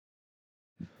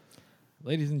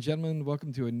Ladies and gentlemen,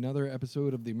 welcome to another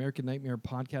episode of the American Nightmare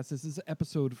Podcast. This is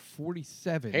episode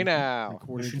 47. Hey now.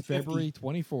 Recorded February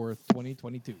 24th,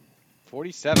 2022.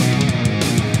 47.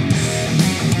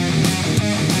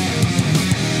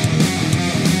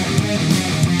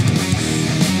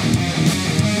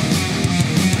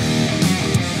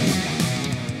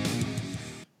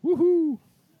 Woohoo!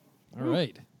 All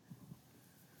right.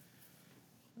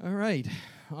 All right.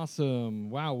 Awesome.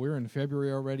 Wow, we're in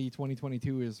February already.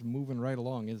 2022 is moving right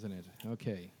along, isn't it?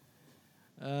 Okay.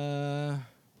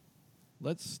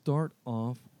 Let's start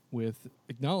off with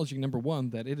acknowledging, number one,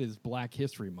 that it is Black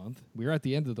History Month. We're at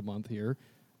the end of the month here,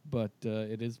 but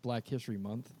it is Black History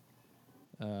Month.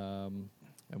 And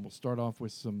we'll start off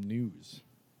with some news.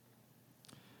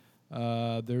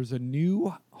 There's a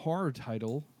new horror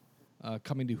title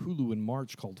coming to Hulu in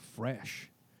March called Fresh,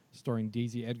 starring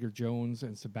Daisy Edgar Jones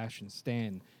and Sebastian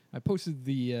Stan. I posted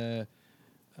the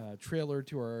trailer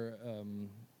to our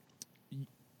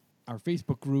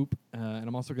Facebook group, and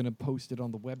I'm also going to post it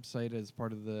on the website as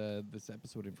part of this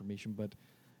episode information, but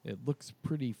it looks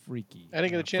pretty freaky. I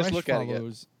didn't get a chance to look at it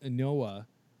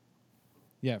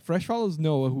yet. Fresh follows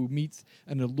Noah, who meets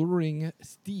an alluring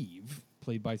Steve,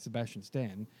 played by Sebastian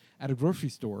Stan, at a grocery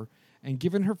store, and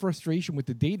given her frustration with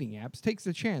the dating apps, takes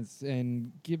a chance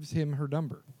and gives him her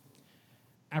number.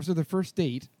 After the first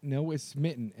date, Noah is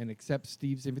smitten and accepts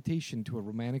Steve's invitation to a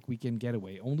romantic weekend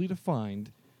getaway, only to find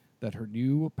that her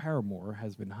new paramour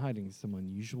has been hiding some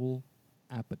unusual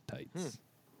appetites.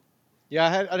 Yeah,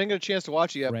 I didn't get a chance to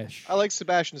watch it yet. Fresh. I like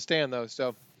Sebastian Stan, though,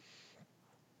 so.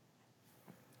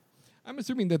 I'm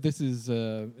assuming that this is,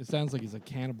 it sounds like it's a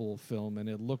cannibal film, and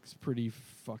it looks pretty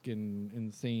fucking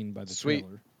insane by the Sweet.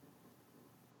 trailer.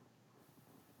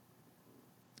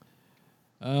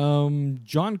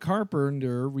 John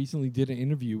Carpenter recently did an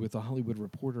interview with a Hollywood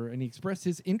Reporter, and he expressed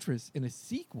his interest in a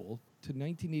sequel to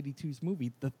 1982's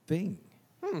movie, The Thing.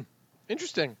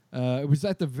 Interesting. It was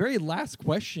at the very last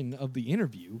question of the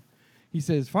interview. He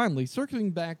says, finally, circling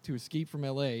back to Escape from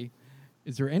L.A.,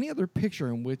 is there any other picture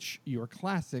in which your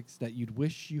classics that you'd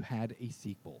wish you had a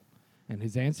sequel? And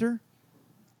his answer,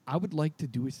 I would like to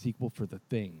do a sequel for The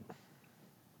Thing.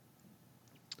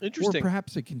 Interesting. Or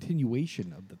perhaps a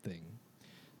continuation of The Thing.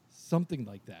 Something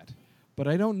like that. But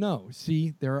I don't know.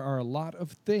 See, there are a lot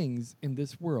of things in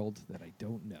this world that I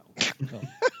don't know. It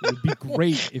would be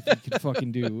great if you could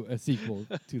fucking do a sequel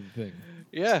to The Thing.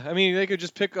 Yeah, I mean, they could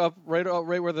just pick up right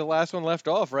where the last one left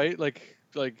off, right? Like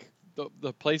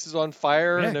the place is on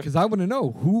fire. Yeah, because I want to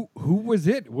know, who was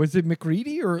it? Was it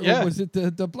McReady or was it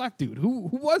the black dude? Who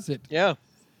was it? Yeah.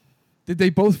 Did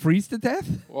they both freeze to death?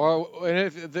 And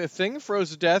if the Thing froze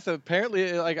to death,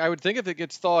 apparently, like I would think if it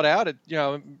gets thawed out, it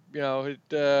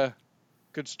it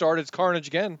could start its carnage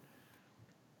again.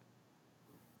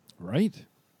 Right.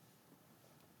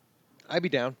 I'd be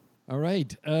down. All right.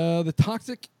 The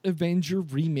Toxic Avenger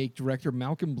remake director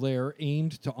Macon Blair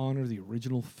aimed to honor the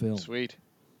original film. Sweet.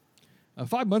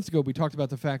 5 months ago, we talked about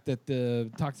the fact that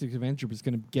the Toxic Avenger was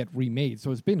going to get remade,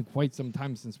 so it's been quite some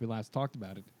time since we last talked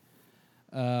about it.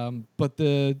 But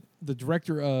the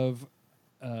director of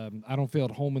I Don't Feel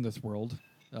at Home in This World,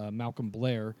 Macon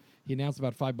Blair, he announced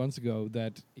about 5 months ago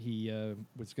that he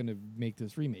was going to make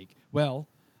this remake. Well,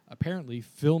 apparently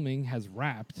filming has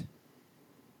wrapped,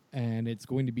 and it's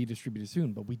going to be distributed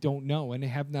soon, but we don't know, and they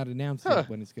have not announced yet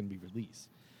when it's going to be released.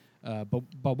 But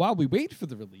while we wait for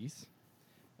the release,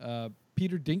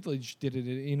 Peter Dinklage did an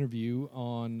interview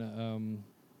on,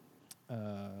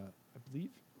 I believe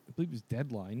it was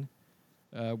Deadline,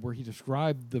 where he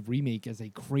described the remake as a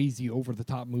crazy,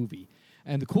 over-the-top movie.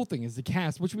 And the cool thing is the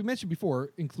cast, which we mentioned before,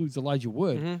 includes Elijah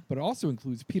Wood, but it also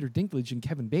includes Peter Dinklage and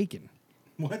Kevin Bacon.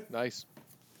 What? Nice.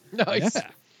 Nice. Yeah.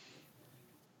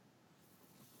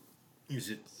 Is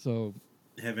it So,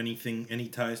 have any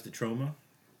ties to Trauma?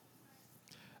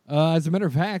 as a matter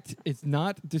of fact, it's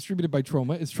not distributed by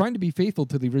Troma. It's trying to be faithful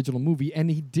to the original movie, and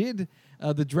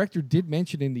the director did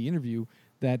mention in the interview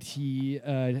that he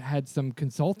had some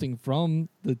consulting from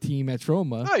the team at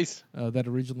Troma Nice. that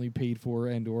originally paid for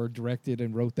and or directed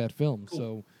and wrote that film. Cool.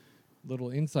 So, little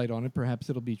insight on it. Perhaps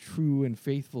it'll be true and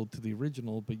faithful to the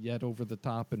original, but yet over the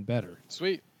top and better.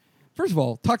 Sweet. First of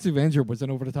all, Toxic Avenger was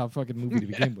an over the top fucking movie to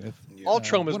begin with. Yeah. All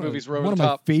Troma's movies were over one the of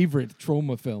top. my favorite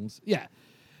Troma films. Yeah.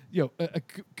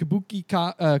 Kabuki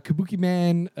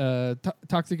Man,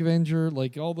 Toxic Avenger,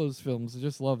 like all those films. I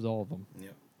just loved all of them. Yeah.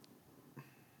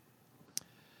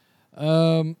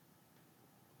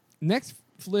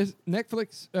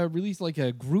 Netflix released like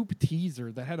a group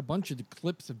teaser that had a bunch of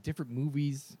clips of different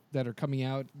movies that are coming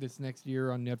out this next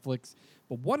year on Netflix.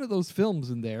 But one of those films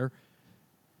in there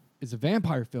is a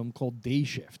vampire film called Day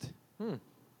Shift.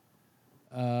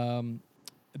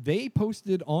 they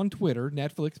posted on Twitter,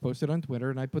 Netflix posted on Twitter,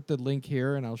 and I put the link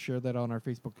here, and I'll share that on our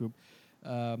Facebook group.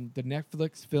 The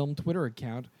Netflix film Twitter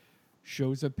account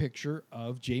shows a picture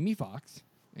of Jamie Foxx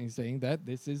and saying that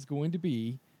this is going to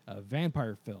be a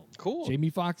vampire film. Cool. Jamie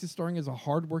Foxx is starring as a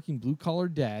hardworking blue-collar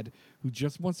dad who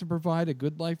just wants to provide a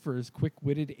good life for his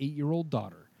quick-witted 8-year-old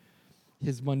daughter.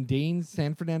 His mundane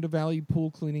San Fernando Valley pool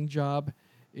cleaning job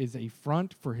is a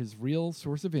front for his real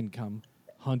source of income,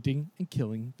 hunting and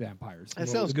killing vampires. That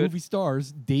sounds the good. Movie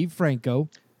stars Dave Franco.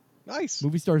 Nice.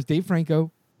 Movie stars Dave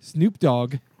Franco, Snoop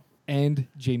Dogg, and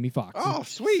Jamie Foxx. Oh,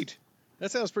 sweet.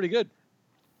 That sounds pretty good.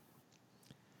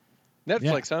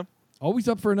 Netflix, huh? Always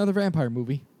up for another vampire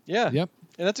movie. Yeah. Yep.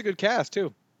 And that's a good cast,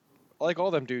 too. I like all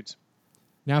them dudes.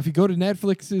 Now, if you go to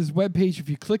Netflix's webpage, if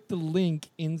you click the link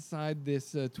inside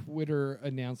this Twitter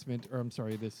announcement,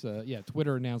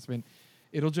 Twitter announcement,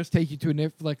 it'll just take you to a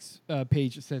Netflix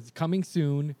page that says coming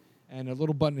soon and a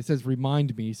little button that says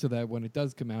remind me so that when it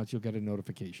does come out, you'll get a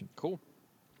notification. Cool.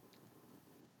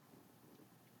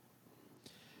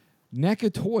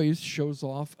 NECA Toys shows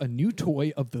off a new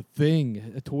toy of The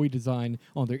Thing, a toy design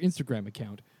on their Instagram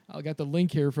account. I got the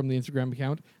link here from the Instagram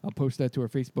account. I'll post that to our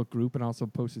Facebook group and also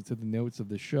post it to the notes of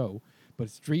the show. But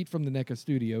straight from the NECA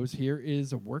studios, here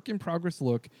is a work-in-progress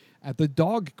look at the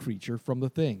dog creature from The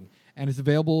Thing. And it's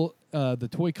available, the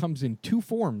toy comes in 2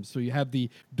 forms. So you have the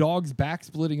dog's back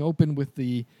splitting open with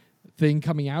the thing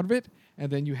coming out of it,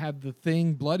 and then you have the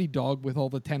Thing bloody dog with all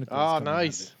the tentacles coming out of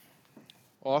it.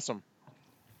 Awesome.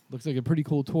 Looks like a pretty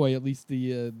cool toy. At least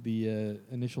the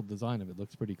initial design of it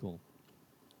looks pretty cool.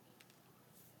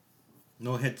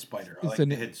 No head spider. I It's like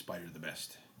the head spider the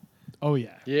best. Oh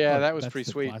yeah, Yeah, Oh, that was that's pretty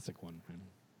the sweet. Classic one.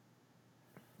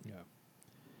 Yeah.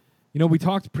 You know, we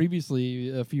talked previously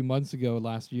a few months ago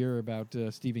last year about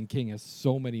Stephen King has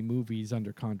so many movies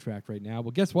under contract right now.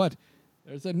 Well, guess what?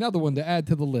 There's another one to add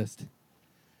to the list.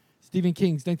 Stephen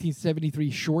King's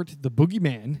 1973 short, The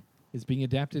Boogeyman, is being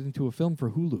adapted into a film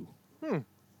for Hulu.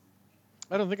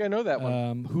 I don't think I know that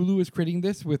one. Hulu is creating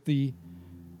this with the.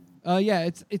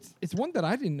 It's one that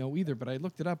I didn't know either, but I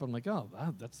looked it up. I'm like, oh,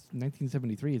 wow, that's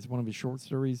 1973. It's one of his short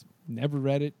stories. Never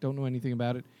read it. Don't know anything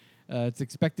about it. It's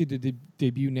expected to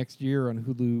debut next year on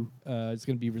Hulu. It's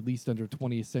going to be released under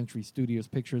 20th Century Studios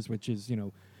Pictures, which is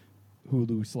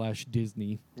Hulu /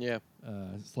 Disney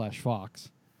 / Fox.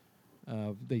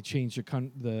 They changed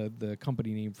the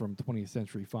company name from 20th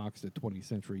Century Fox to 20th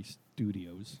Century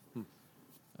Studios.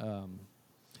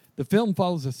 The film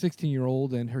follows a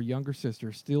 16-year-old and her younger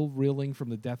sister still reeling from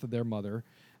the death of their mother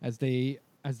as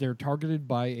they're targeted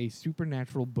by a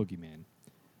supernatural boogeyman.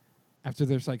 After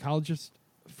their psychologist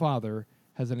father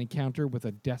has an encounter with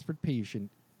a desperate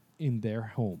patient in their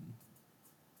home.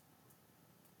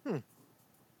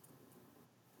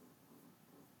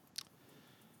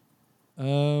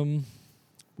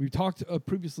 We've talked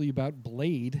previously about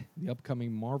Blade, the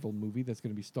upcoming Marvel movie that's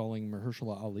going to be starring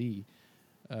Mahershala Ali.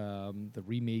 The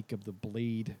remake of the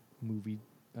Blade movie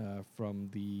from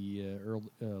the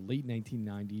late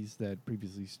 1990s that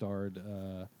previously starred,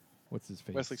 what's his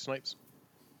face? Wesley Snipes.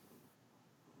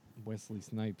 Wesley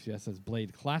Snipes, yes, as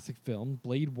Blade. Classic film.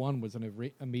 Blade 1 was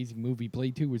an amazing movie.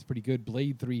 Blade 2 was pretty good.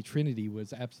 Blade 3 Trinity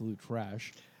was absolute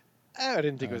trash. I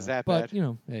didn't think it was that but,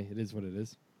 bad. Hey, it is what it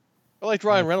is. I liked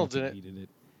Ryan Reynolds in it. Hated it.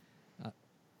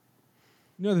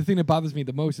 The thing that bothers me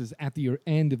the most is at the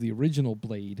end of the original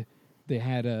Blade, they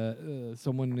had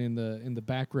someone in the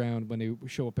background when they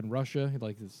show up in Russia,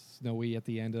 like it's snowy at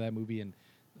the end of that movie, and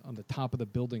on the top of the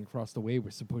building across the way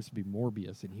was supposed to be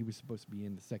Morbius, and he was supposed to be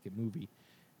in the second movie.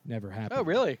 Never happened. Oh,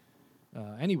 really?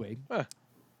 Anyway. Huh.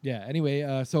 Yeah,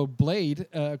 anyway, so Blade,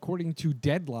 according to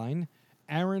Deadline,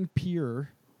 Aaron Pierre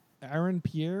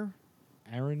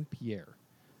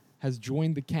has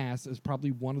joined the cast as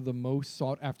probably one of the most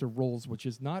sought-after roles, which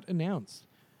is not announced.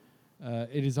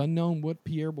 It is unknown what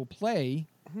Pierre will play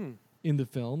in the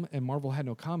film, and Marvel had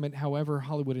no comment. However,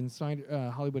 Hollywood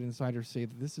insiders say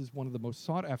that this is one of the most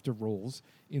sought-after roles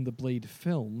in the Blade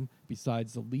film,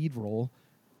 besides the lead role.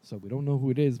 So we don't know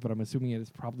who it is, but I'm assuming it is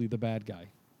probably the bad guy.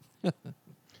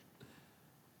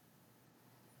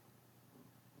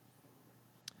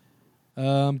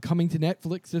 Coming to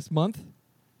Netflix this month,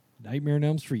 Nightmare on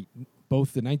Elm Street,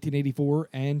 both the 1984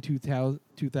 and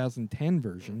 2010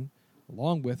 version,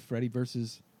 along with Freddy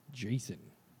vs. Jason.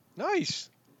 Nice.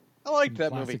 I like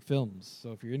that classic movie. films.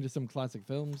 So if you're into some classic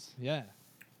films, yeah,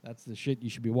 that's the shit you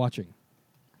should be watching.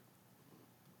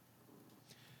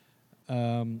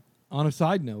 On a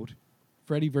side note,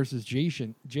 Freddy vs.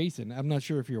 Jason, I'm not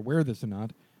sure if you're aware of this or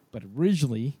not, but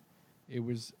originally it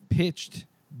was pitched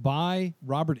by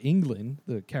Robert Englund,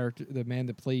 the man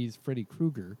that plays Freddy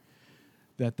Krueger,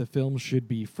 that the film should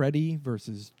be Freddy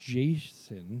versus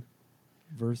Jason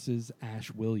versus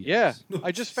Ash Williams. Yeah,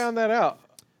 I just found that out.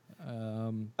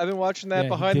 I've been watching that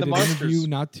Behind the he did an Monsters. interview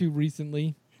not too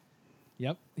recently.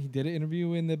 Yep, he did an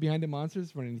interview in the Behind the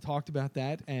Monsters when he talked about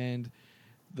that, and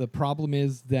the problem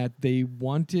is that they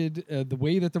wanted the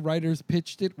way that the writers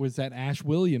pitched it was that Ash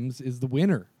Williams is the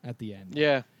winner at the end.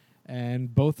 Yeah.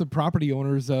 And both the property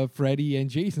owners of Freddy and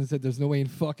Jason said, "There's no way in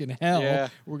fucking hell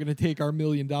we're going to take our $1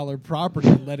 million property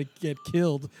and let it get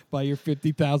killed by your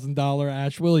 $50,000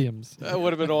 Ash Williams." That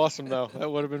would have been awesome, though.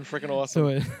 That would have been freaking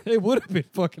awesome. So it would have been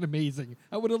fucking amazing.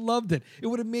 I would have loved it. It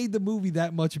would have made the movie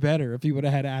that much better if he would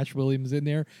have had Ash Williams in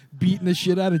there beating the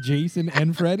shit out of Jason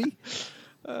and Freddy.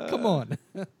 Come on.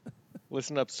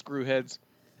 Listen up, screwheads.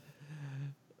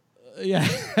 Yeah.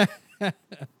 That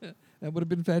would have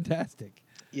been fantastic.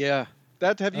 Yeah.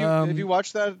 Have you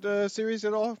watched that series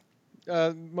at all?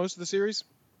 Most of the series?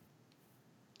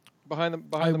 Behind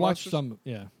the I watched Monsters? some,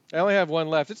 yeah. I only have one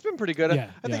left. It's been pretty good. Yeah,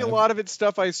 I think a lot of it's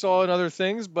stuff I saw in other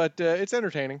things, but it's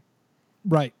entertaining.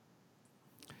 Right.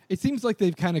 It seems like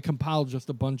they've kind of compiled just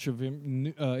a bunch of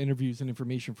interviews and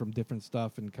information from different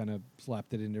stuff and kind of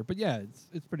slapped it in there. But yeah,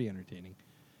 it's pretty entertaining.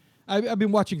 I've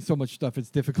been watching so much stuff; it's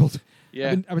difficult.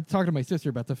 Yeah. I've been talking to my sister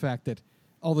about the fact that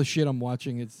all the shit I'm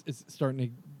watching it's starting to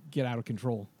get out of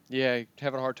control. Yeah,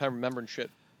 having a hard time remembering shit.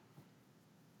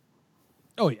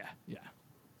 Oh yeah, yeah.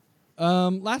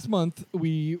 Last month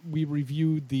we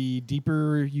reviewed the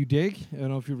Deeper You Dig. I don't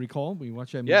know if you recall. We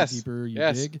watched that movie, Yes. Deeper You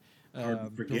Yes. Dig. Hard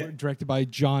to forget. Directed by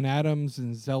John Adams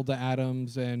and Zelda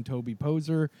Adams and Toby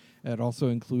Poser. It also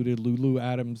included Lulu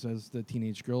Adams as the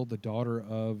teenage girl, the daughter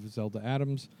of Zelda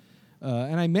Adams.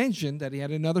 And I mentioned that he had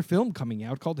another film coming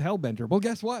out called Hellbender. Well,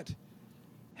 guess what?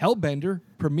 Hellbender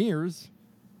premieres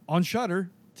on Shudder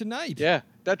tonight. Yeah,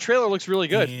 that trailer looks really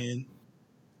good. And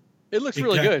It looks it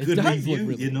really got good. Good It does review. look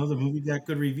really You know, the movie got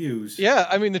good reviews. Yeah,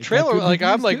 I mean the got trailer. good Like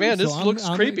I'm reviews like, too, man, this so looks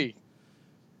I'm creepy.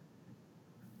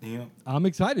 Yeah. I'm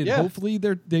excited. Yeah. Hopefully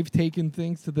they've taken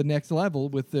things to the next level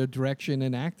with their direction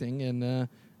and acting, and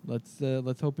let's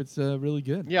hope it's really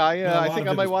good. Yeah, No, a I lot think of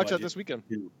I it might was watch that budget, this weekend.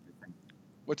 too.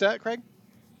 What's that, Craig?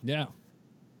 Yeah.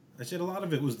 I said a lot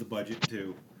of it was the budget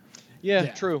too. Yeah,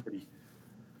 Yeah. true.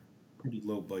 Pretty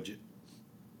low budget.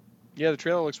 Yeah, the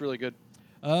trailer looks really good.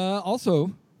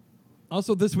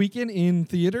 Also this weekend in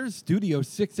theaters, Studio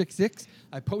 666.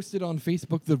 I posted on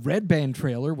Facebook the Red Band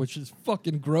trailer, which is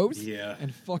fucking gross Yeah.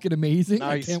 and fucking amazing.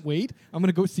 Nice. I can't wait. I'm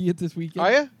gonna go see it this weekend.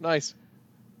 Are you? Nice.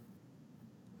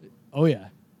 Oh yeah.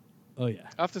 I'll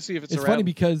have to see if it's It's around. funny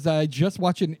because I just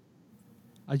watched an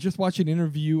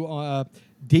interview.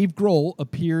 Dave Grohl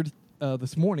appeared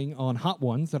this morning on Hot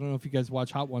Ones. I don't know if you guys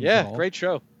watch Hot Ones at Yeah, all. great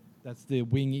show. That's the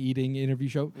wing eating interview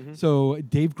show. Mhm. So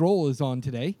Dave Grohl is on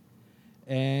today,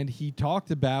 and he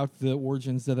talked about the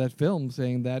origins of that film,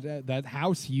 saying that that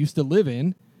house he used to live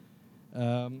in,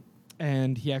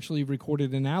 and he actually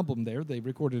recorded an album there. They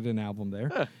recorded an album there,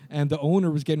 Huh. and the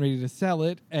owner was getting ready to sell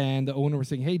it, and the owner was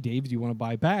saying, "Hey, Dave, do you want to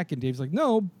buy back?" And Dave's like,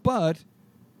 "No, but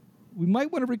we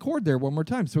might want to record there one more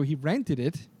time." So he rented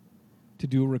it to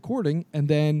do a recording, and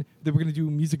then they were going to do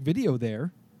a music video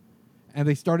there. And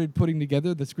they started putting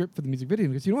together the script for the music video.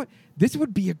 And he goes, "You know what? This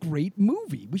would be a great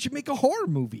movie. We should make a horror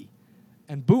movie."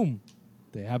 And boom,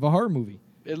 they have a horror movie.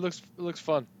 It looks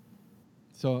fun.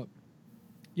 So,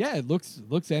 yeah, it looks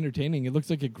entertaining. It looks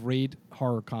like a great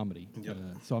horror comedy. Yep.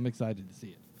 So I'm excited to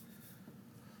see it.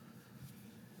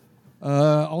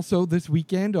 Also, this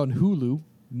weekend on Hulu,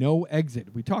 No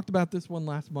Exit. We talked about this one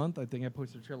last month. I think I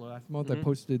posted a trailer last month. I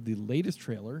posted the latest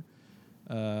trailer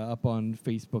up on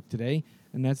Facebook today,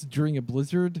 and that's during a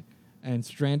blizzard and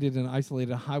stranded in an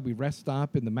isolated highway rest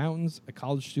stop in the mountains. A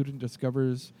college student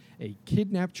discovers a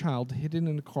kidnapped child hidden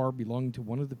in a car belonging to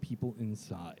one of the people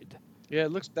inside. Yeah,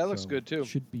 looks So good too.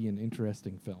 Should be an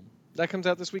interesting film. That comes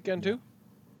out this weekend too.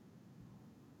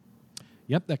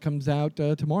 Yep, that comes out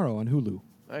tomorrow on Hulu.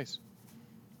 Nice.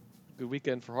 Good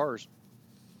weekend for horrors.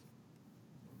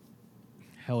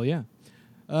 Hell yeah.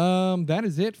 That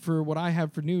is it for what I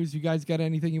have for news. You guys got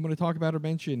anything you want to talk about or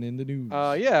mention in the news?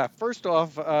 Yeah. First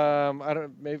off, I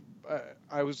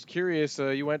was curious.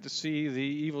 You went to see the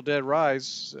Evil Dead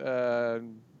Rise. How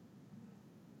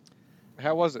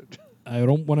was it? I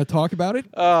don't want to talk about it.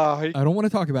 I I don't want to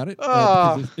talk about it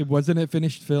Ah. because it wasn't a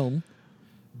finished film,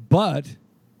 but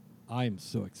I am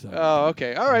so excited. Oh,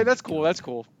 okay. All right. That's cool. That's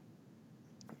cool.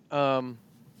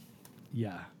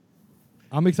 Yeah.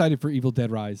 I'm excited for Evil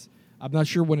Dead Rise. I'm not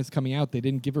sure when it's coming out. They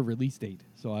didn't give a release date,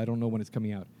 so I don't know when it's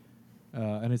coming out.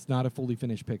 And it's not a fully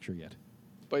finished picture yet.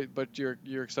 But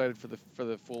you're excited for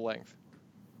the full length.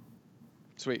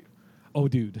 Sweet. Oh,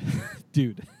 dude.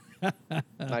 Dude.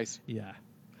 Nice. Yeah.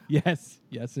 Yes,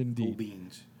 Cool indeed.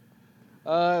 beans.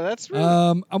 That's really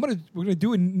We're gonna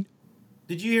do a.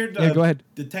 Did you hear Yeah, go ahead.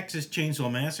 the Texas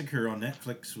Chainsaw Massacre on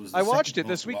Netflix was the I watched second it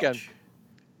this most weekend. watched.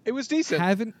 It was decent.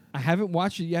 I haven't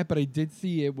watched it yet, but I did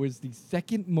see it was the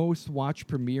second most watched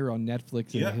premiere on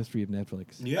Netflix in Yeah. the history of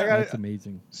Netflix. Yeah. That's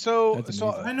amazing. So, That's so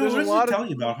amazing. I know. there's What a does lot it of tell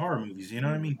you about horror movies? You know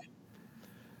what I mean?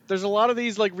 there's a lot of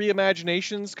these like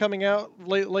reimaginations coming out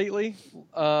lately,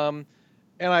 and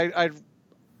I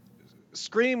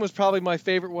Scream was probably my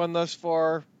favorite one thus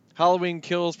far. Halloween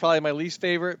Kills probably my least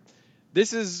favorite.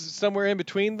 This is somewhere in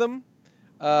between them.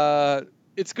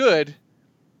 It's good,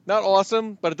 not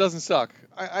awesome, but it doesn't suck.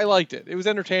 I liked it. It was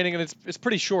entertaining and it's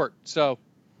pretty short. So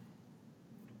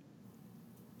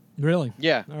Really?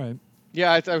 yeah, All right.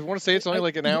 yeah. I want to say it's only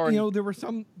like an hour You and know, there were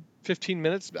some. 15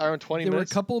 minutes, hour and 20 There were a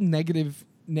minutes. couple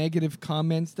negative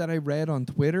comments that I read on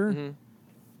Twitter Mhm.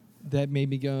 that made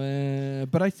me go,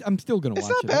 but I'm still gonna It's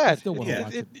watch not it. I bad. still want to Yeah,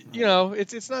 watch it. You know,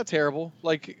 it's not terrible.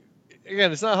 Like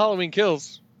again, it's not Halloween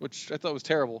Kills, which I thought was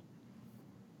terrible.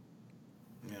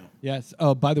 Yeah. Yes.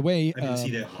 Oh, by the way, I didn't see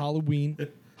that one.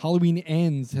 Halloween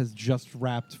Ends has just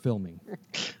wrapped filming.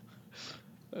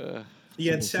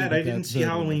 Yeah, we'll it's see sad. what I didn't that see third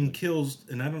one Halloween is. Kills,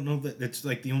 and I don't know that it's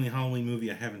like the only Halloween movie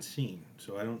I haven't seen.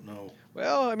 So I don't know.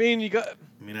 Well, I mean, you got.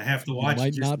 I mean, I have to watch it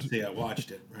might just not- to say I watched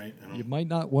it, right? I don't. You might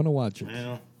not want to watch it.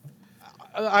 Well,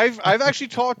 I've actually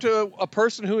talked to a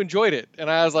person who enjoyed it, and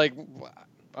I was like,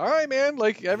 all right, man.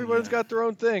 Like everyone's Yeah. got their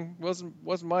own thing. wasn't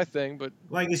my thing, but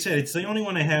like I said, it's the only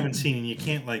one I haven't seen, and you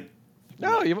can't like. no,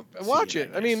 not you see watch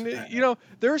it. I I mean, guess. you know,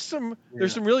 there's some Yeah.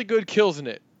 really good kills in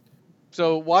it.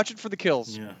 So watch it for the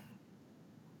kills. Yeah.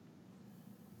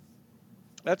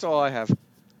 That's all I have.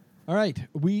 All right,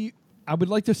 I would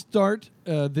like to start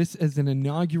this as an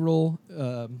inaugural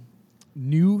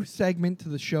new segment to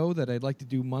the show that I'd like to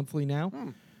do monthly now.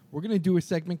 We're going to do a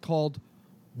segment called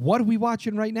 "What Are We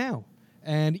Watching Right Now?"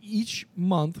 And each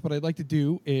month, what I'd like to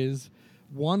do is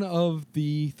one of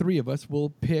the three of us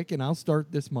will pick, and I'll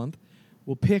start this month.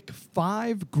 We'll pick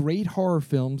 5 great horror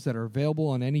films that are available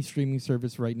on any streaming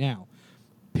service right now.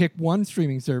 Pick one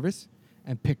streaming service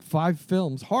and pick 5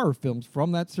 films, horror films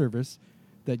from that service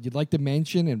that you'd like to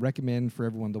mention and recommend for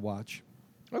everyone to watch.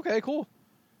 Okay, cool.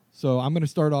 So I'm going to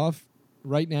start off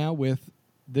right now with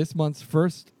this month's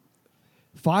first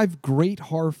 5 great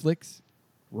horror flicks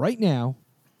right now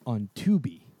on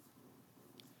Tubi.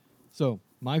 So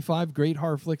my 5 great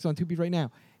horror flicks on Tubi right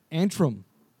now. Antrim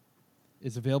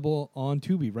is available on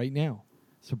Tubi right now.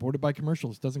 Supported by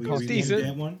commercials. Doesn't We cost reviewed decent.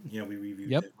 that one. Yeah, we reviewed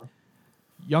Yep. that one.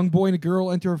 Young boy and a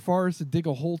girl enter a forest and dig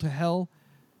a hole to hell.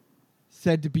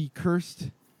 Said to be cursed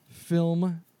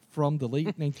film from the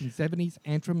late 1970s.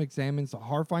 Antrim examines the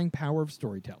horrifying power of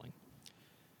storytelling.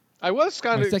 I was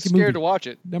kind My of second scared movie. to watch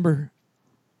it. I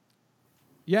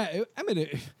mean,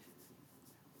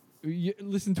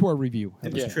 listen to our review.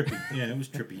 It was Yeah. trippy. Yeah, it was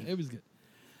trippy. It was good.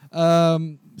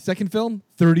 Second film,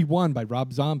 31 by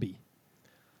Rob Zombie.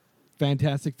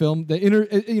 Fantastic film.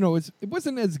 It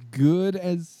wasn't as good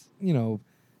as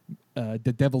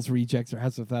The Devil's Rejects or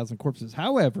House of a Thousand Corpses.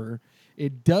 However,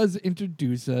 it does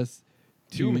introduce us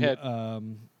to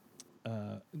Doomhead.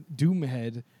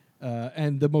 Doomhead,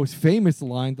 and the most famous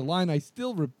line, the line I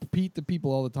still repeat to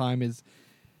people all the time is,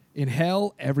 "In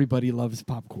hell, everybody loves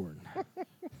popcorn."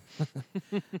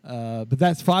 But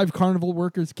that's 5 carnival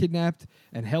workers kidnapped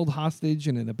and held hostage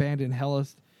in an abandoned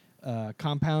Hellas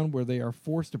compound where they are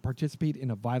forced to participate in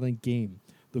a violent game,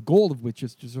 the goal of which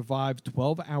is to survive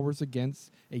 12 hours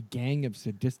against a gang of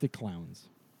sadistic clowns.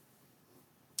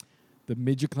 The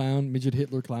midget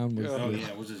Hitler clown was Oh the yeah,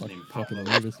 what was his name? fucking Papa.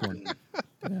 latest one.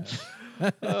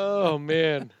 Oh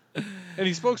man. And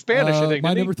he spoke Spanish, I think. My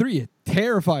Didn't number 3,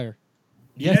 Terrifier.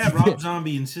 Yeah, Yes, he Rob did.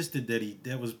 Zombie insisted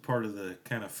that was part of the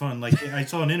kind of fun. Like I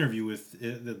saw an interview with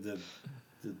the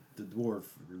dwarf,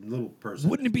 little person.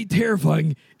 Wouldn't it be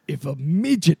terrifying if a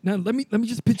midget? Now let me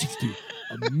just pitch this to you.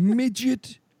 A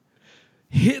midget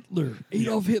Hitler,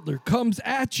 Adolf Hitler, comes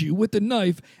at you with a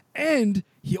knife, and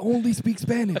he only speaks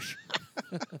Spanish.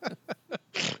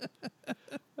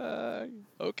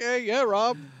 Okay, yeah,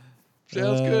 Rob.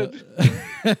 Sounds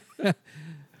good.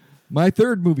 My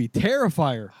third movie,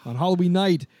 Terrifier. On Halloween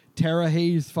night, Tara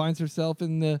Hayes finds herself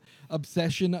in the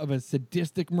obsession of a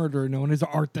sadistic murderer known as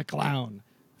Art the Clown.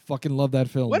 Fucking love that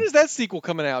film. When is that sequel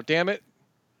coming out? Damn it.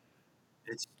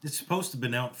 It's supposed to have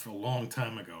been out for a long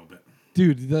time ago, but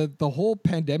Dude, the whole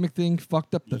pandemic thing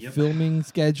fucked up the Yep. filming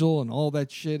schedule and all that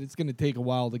shit. It's going to take a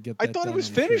while to get that I thought it done, was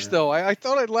I'm finished sure. though. I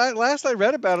thought last I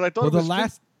read about it, I thought Well, it the was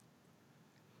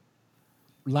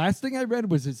last thing I read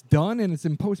was it's done and it's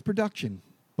in post production.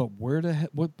 But where the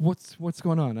what's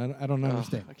going on? I don't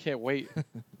understand. I can't wait.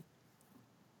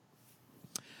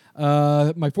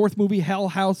 My fourth movie, Hell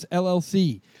House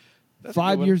LLC. That's a good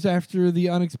 5 one. years after the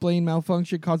unexplained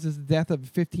malfunction causes the death of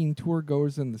 15 tour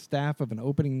goers and the staff of an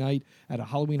opening night at a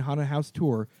Halloween haunted house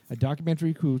tour, a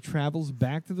documentary crew travels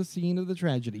back to the scene of the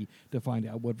tragedy to find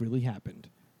out what really happened.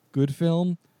 Good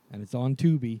film, and it's on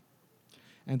Tubi.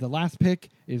 And the last pick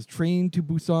is Train to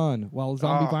Busan. While a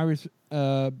zombie virus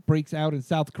breaks out in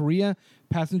South Korea,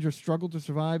 passengers struggle to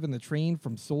survive in the train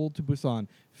from Seoul to Busan.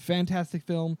 Fantastic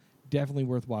film, definitely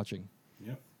worth watching.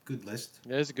 Yep, good list.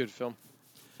 Yeah, it's a good film.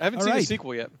 I haven't All seen the right.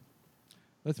 sequel yet.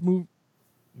 Let's move.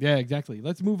 Yeah, exactly.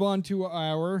 Let's move on to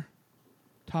our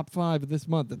top 5 of this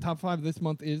month. The top 5 of this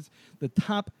month is the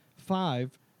top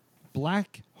 5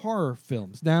 black horror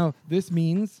films. Now, this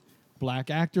means black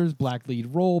actors, black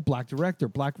lead role, black director,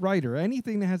 black writer,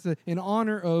 anything that has in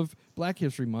honor of Black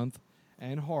History Month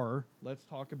and horror. Let's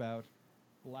talk about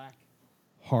black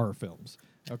horror films.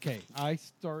 Okay, I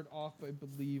start off, I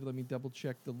believe, let me double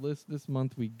check the list. This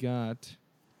month we got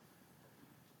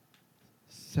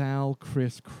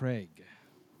Chris Craig.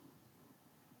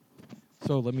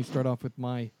 So let me start off with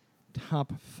my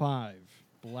top 5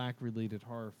 black-related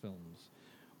horror films.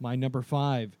 My number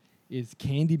 5 is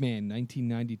Candyman,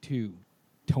 1992.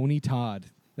 Tony Todd.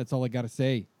 That's all I got to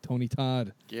say. Tony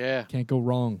Todd. Yeah, Can't go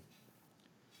wrong.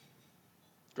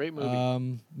 great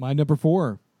movie. My number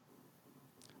 4,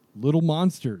 Little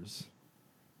Monsters.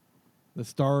 The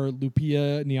star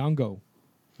Lupita Nyong'o,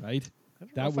 right? I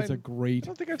don't know That if was a great I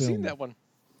don't think I've film seen that one.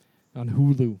 on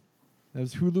Hulu. That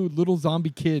was Hulu, Little Zombie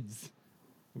Kids.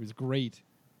 It was great.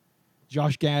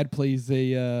 Josh Gad plays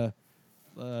a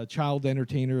child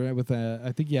entertainer with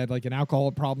I think he had like an alcohol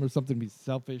problem or something. He's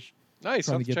selfish, Nice.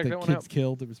 I'll trying have to to get check the that one kids out.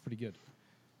 killed. It was pretty good.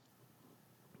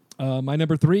 My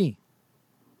number 3,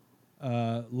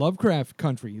 Lovecraft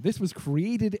Country. This was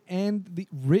created and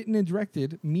written and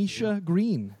directed Misha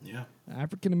Green, Yeah.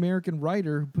 African American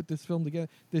writer who put this film together,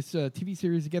 this TV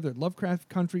series together. Lovecraft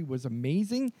Country was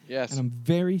amazing. Yes. And I'm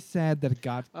very sad that it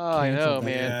got Oh, I canceled know, after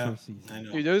man. the Yeah, first season. I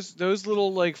know. Dude, those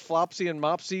little like Flopsy and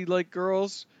Mopsy like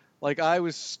girls, like I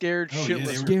was scared Oh, yeah, they shitless.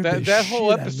 were- Scared the that whole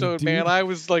shit out of me, episode, man, dude. I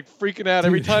was like freaking out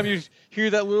every Dude. time you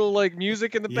hear that little like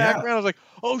music in the Yeah. background. I was like,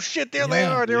 oh shit, there they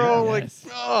Yeah, are. They're yeah. all Yes.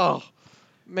 like, oh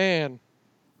man.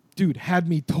 Dude, had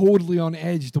me totally on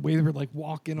edge the way they were like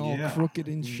walking all Yeah. crooked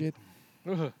and shit.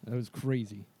 Ugh. That was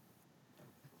crazy.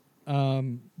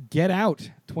 Get Out,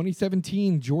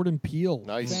 2017, Jordan Peele.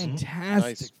 Nice. Mhm.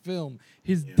 Fantastic Nice. film.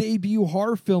 His Yeah. debut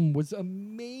horror film was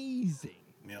amazing.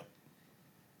 Yep.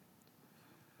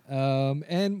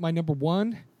 And my number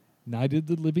 1, Night of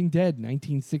the Living Dead,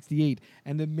 1968.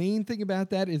 And the main thing about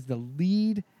that is the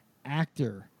lead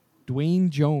actor, Dwayne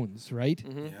Jones, right?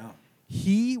 Mm-hmm. Yeah.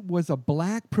 He was a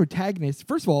black protagonist,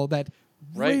 first of all, that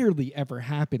Right. rarely ever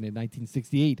happened in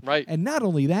 1968. Right. And not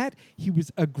only that, he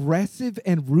was aggressive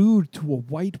and rude to a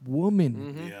white woman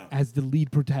Mhm. Yeah. as the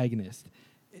lead protagonist.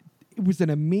 It was an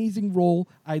amazing role.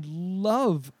 I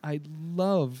love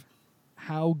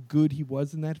how good he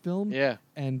was in that film. Yeah.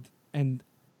 And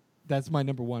that's my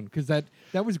number 1 because that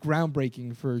was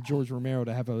groundbreaking for George Romero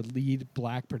to have a lead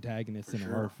black protagonist in a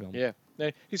Sure. horror film. Yeah.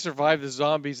 He survived the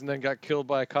zombies and then got killed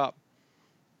by a cop.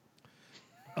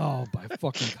 Oh, by a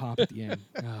fucking cop at the end.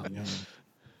 Oh, Yeah.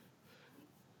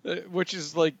 man. Which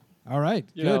is like, All right,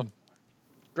 you good. know,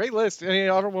 great list. Any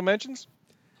honorable mentions?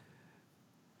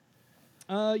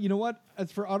 You know what?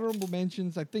 As for honorable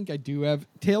mentions, I think I do have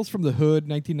Tales from the Hood,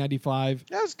 1995.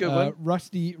 Yeah, that's a good one.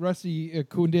 Rusty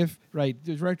Cundiff, right?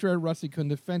 The director Rusty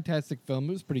Cundiff, fantastic film.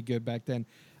 It was pretty good back then.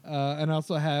 And I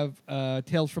also have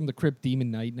Tales from the Crypt,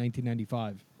 Demon Knight,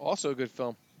 1995. Also a good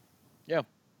film. Yeah.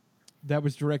 That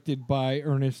was directed by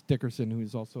Ernest Dickerson, who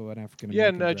is also an African Yeah,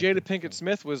 American. and Jada Pinkett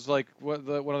Smith was like one of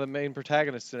the main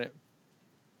protagonists in it.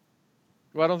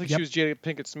 Well, I don't think Yep. she was Jada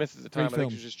Pinkett Smith at the time. Great I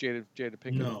think film. she was just Jada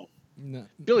Pinkett. No. No,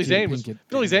 Billy Jada Zane was Pinkett.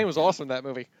 Billy Zane was awesome in that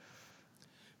movie.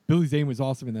 Billy Zane was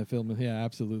awesome in that film. Yeah,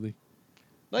 absolutely.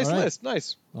 Nice All right. list,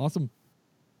 nice. Awesome.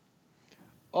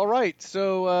 All right,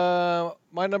 so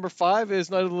my number 5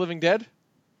 is Night of the Living Dead.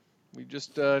 We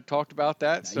just talked about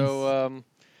that. Nice. So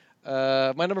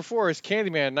my number 4 is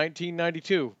Candyman,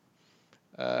 1992.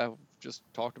 Just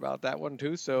talked about that one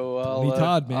too. So Tony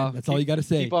Todd, man. I'll That's all you got to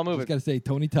say. Keep on moving. Just got to say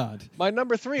Tony Todd. My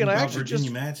number 3, and I About actually Virginia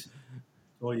just Match.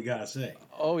 All you gotta say.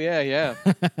 oh yeah.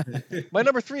 My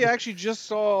number 3 I actually just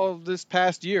saw this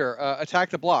past year.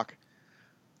 Attack the Block.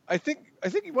 I think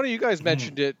one of you guys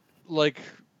mentioned it. Like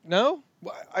no,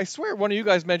 I swear one of you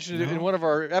guys mentioned it in No. one of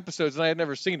our episodes, and I had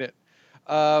never seen it.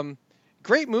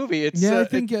 Great movie. It's Yeah, I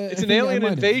it's think an I alien might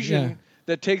have, invasion yeah.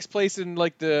 that takes place in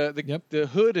like the Yep. the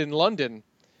hood in London.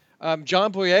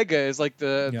 John Boyega is like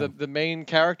Yeah. the main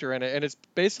character in it, and it's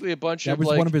basically a bunch That of was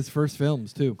like one of his first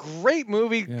films too. great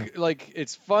movie. Yeah. Like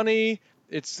it's funny.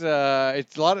 It's a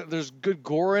lot of there's good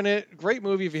gore in it. Great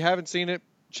movie. If you haven't seen it,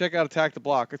 check out Attack the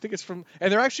Block. I think it's from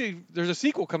and there's a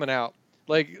sequel coming out.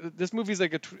 Like this movie's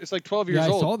like it's like 12 years Yeah, I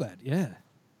old. saw that. Yeah.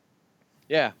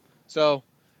 Yeah. So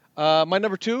my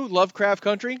number 2, Lovecraft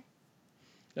Country.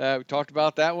 We talked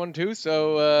about that one too.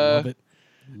 So Love it.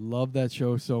 Love that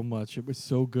show so much. It was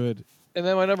so good. and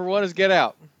then my number 1 is Get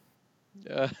Out.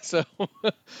 So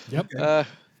Yep.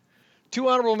 2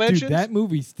 honorable mentions. Dude, that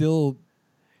movie still.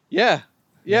 Yeah.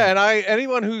 And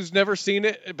anyone who's never seen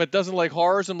it but doesn't like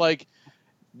horrors, I'm like,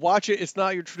 watch it. It's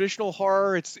not your traditional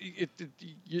horror.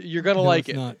 You're gonna like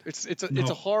it's it. not. It's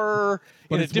a horror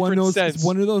But in a it's one of different those. sense. It's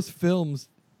one of those films.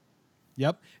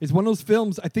 Yep, it's one of those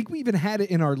films. I think we even had it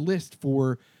in our list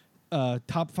for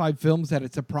top 5 films that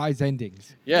had surprise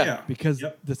endings. Yeah. Because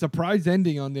the surprise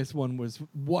ending on this one was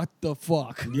what the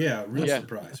fuck. Yeah, real Yeah.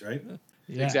 surprise, right?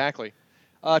 Yeah. Exactly.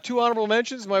 2 honorable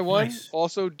mentions. My one, Nice.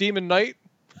 also Demon Knight.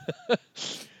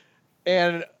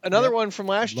 And another Yep. one from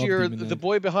last Love year, Demon The Knight.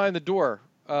 Boy Behind the Door,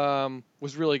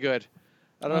 was really good.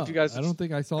 I don't know if you guys. I don't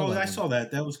think I saw Oh, that. I one. saw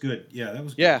that. That was good. Yeah, that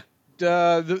was good. Yeah.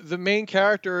 The main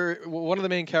character, one of the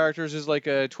main characters, is like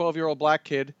a 12-year-old black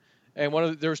kid, and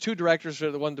there was 2 directors.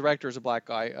 The one director is a black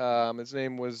guy. His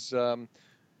name was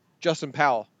Justin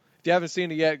Powell. If you haven't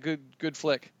seen it yet, good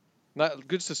flick, not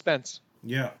good suspense.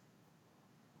 Yeah.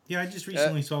 Yeah, I just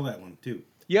recently saw that one too.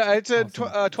 Yeah, it's a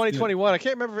Awesome. 2021. I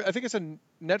can't remember. I think it's a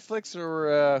Netflix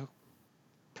or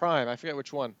Prime. I forget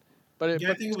which one. But I but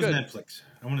think it's it was good. Netflix.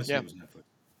 I want to say Yeah. it was Netflix.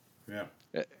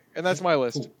 Yeah. And that's my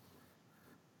list. Cool.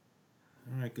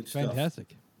 All right, good stuff.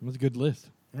 Fantastic. It was a good list.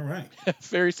 All right.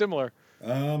 Very similar.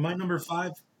 My number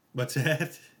 5. What's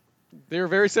that? They were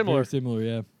very similar. Very similar,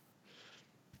 yeah.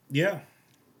 Yeah.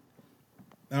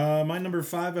 My number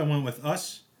 5, I went with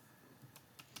Us.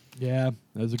 Yeah,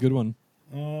 that was a good one.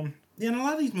 Yeah, and a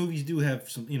lot of these movies do have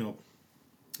some,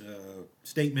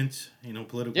 statements,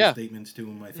 political Yeah. statements to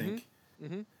them, I think.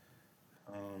 Mhm.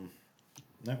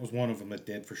 That was one of them that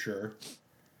did for sure.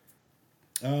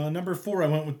 Number 4, I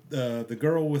went with The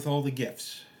Girl with All the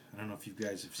Gifts. I don't know if you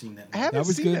guys have seen that I movie. haven't That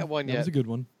was seen good. that one That yet. was a good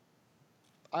one.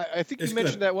 I think It's you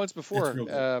mentioned good. that once before. It's real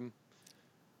good.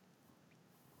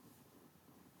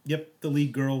 Yep, the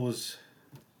lead girl was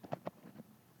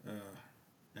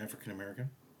African American.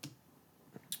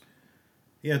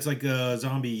 Yeah, it's like a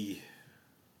zombie.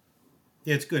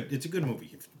 Yeah, it's good. It's a good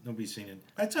movie. If nobody's seen it,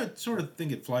 I sort of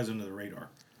think it flies under the radar.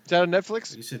 Is that on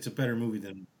Netflix? Like you said, it's a better movie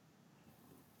than.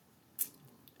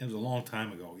 It was a long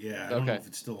time ago. Yeah, I don't know Okay. if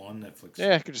it's still on Netflix.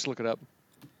 Yeah, I could just look it up.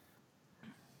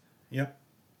 Yep.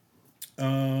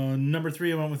 Number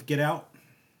 3, I went with Get Out.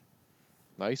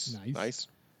 Nice.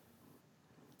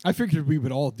 I figured we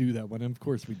would all do that one, and of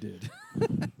course we did.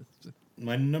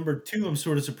 My number 2, I'm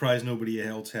sort of surprised nobody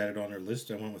else had it on their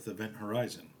list. I went with Event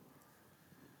Horizon.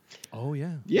 Oh,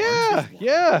 yeah. Yeah.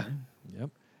 Yep.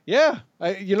 Yeah.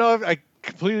 I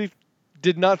completely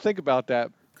did not think about that.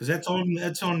 Because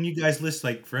that's on you guys' list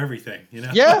like for everything,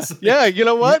 Yeah. It's like- Yeah. You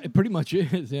know what? It pretty much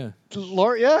is, yeah.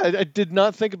 Laura, yeah, I did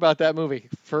not think about that movie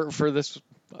for this.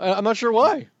 I'm not sure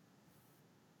why.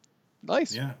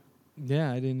 Nice. Yeah.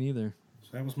 Yeah, I didn't either.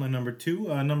 So that was my number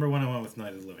 2. Number 1, I went with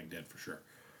Night of the Living Dead for sure.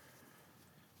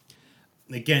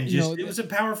 Again, it was a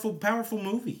powerful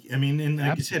movie. I mean, and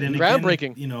like you said, and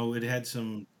groundbreaking. Again, it had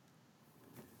some.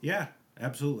 Yeah,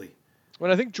 absolutely. When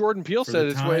I think Jordan Peele For said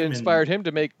the it's what time inspired him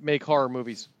to make horror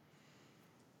movies.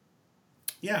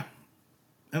 Yeah,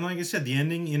 and like I said, the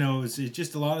ending, it's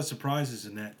just a lot of surprises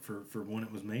in that for when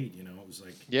it was made. It was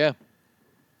like Yeah.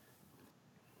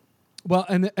 Well,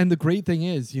 and the great thing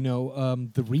is,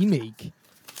 the remake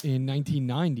in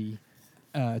 1990,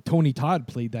 Tony Todd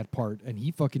played that part, and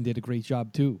he fucking did a great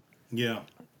job too. yeah,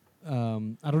 I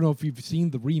don't know if you've seen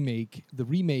the remake. The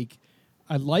remake,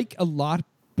 I like a lot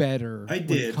better. I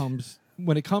did.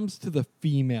 When it comes to the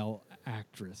female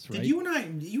actress, right? Did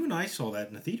you and I saw that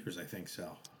in the theaters? I think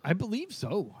so. I believe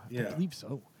so. Yeah. I believe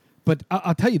so. But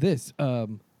I'll tell you this: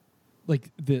 like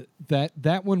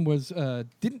that one was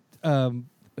didn't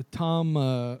Tom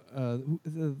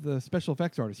the special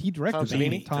effects artist, he directed Tom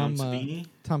Savini? that. Tom Savini?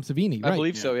 Tom Savini, I right?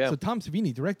 believe so, yeah. So Tom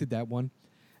Savini directed that one,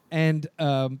 and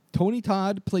Tony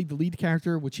Todd played the lead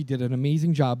character, which he did an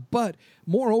amazing job. But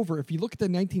moreover, if you look at the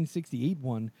 1968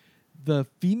 one, the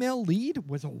female lead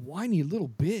was a whiny little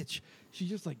bitch. She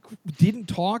just didn't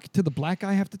talk to the black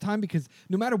guy half the time because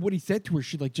no matter what he said to her,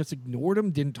 she just ignored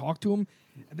him, didn't talk to him,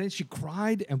 and then she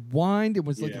cried and whined and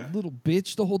was like Yeah. a little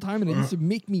bitch the whole time, and it used to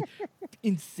make me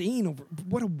insane over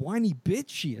what a whiny bitch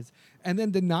she is. And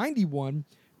then the 91,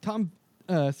 Tom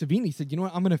Savini said, "You know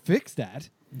what? I'm going to fix that."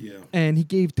 Yeah. And he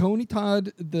gave Tony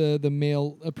Todd the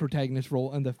male protagonist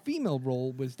role, and the female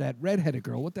role was that redheaded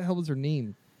girl. What the hell was her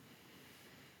name?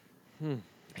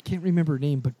 I can't remember her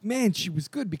name, but man, she was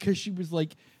good because she was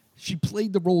like, she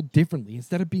played the role differently.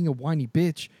 Instead of being a whiny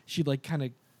bitch, she like kind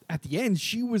of, at the end,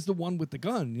 she was the one with the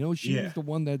gun. You know, she was the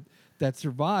one that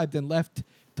survived and left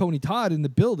Tony Todd in the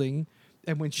building.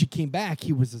 And when she came back,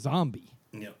 he was a zombie.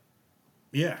 Yeah.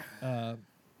 Yeah.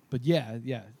 But yeah,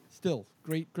 still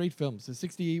great films. The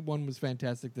 68 one was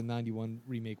fantastic. The 91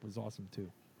 remake was awesome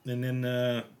too. And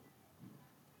then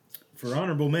for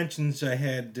honorable mentions, I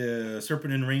had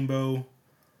Serpent and Rainbow.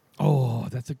 Oh,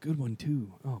 that's a good one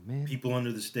too. Oh man, People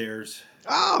Under the Stairs.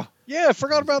 Oh, yeah, I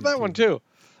forgot about that one too.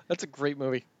 That's a great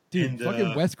movie. dude. And,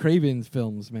 fucking Wes Craven's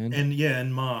films, man.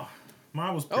 And Ma.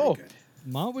 Ma was pretty good.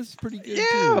 Ma was pretty good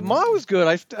Yeah, too. Ma was good.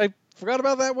 I forgot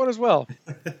about that one as well.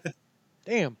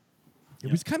 Damn.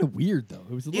 It was kind of weird though.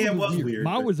 It was a little bit weird.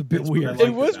 Ma but was a bit that's what I weird. liked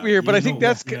It was about weird, but You I think know,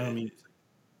 that's you know what I mean?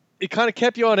 It kind of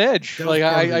kept you on edge. That was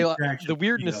Like part of I attraction. the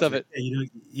weirdness You know, of it. it's like,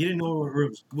 you didn't know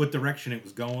what direction it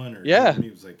was going, or Yeah. You know what I mean?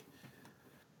 It was like,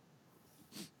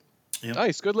 yep.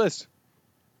 Nice, good list.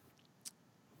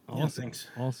 Awesome. Yeah, thanks.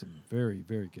 Awesome. Very,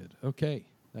 very good. Okay.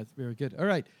 That's very good. All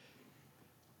right.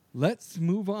 Let's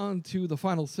move on to the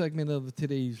final segment of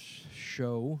today's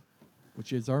show,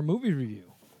 which is our movie review.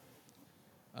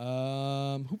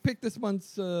 Who picked this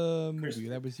month's movie?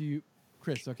 That was you,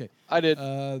 Chris. Okay. I did.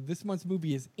 This month's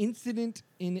movie is Incident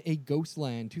in a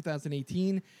Ghostland,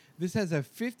 2018. This has a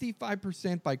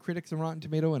 55% by critics on Rotten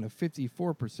Tomato and a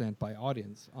 54% by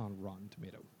audience on Rotten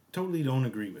Tomato. Totally don't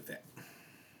agree with that.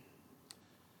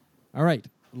 All right.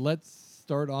 Let's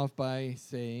start off by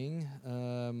saying...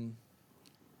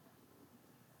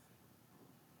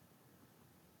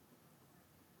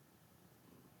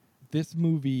 this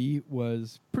movie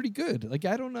was pretty good. Like,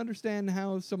 I don't understand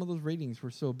how some of those ratings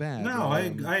were so bad. No,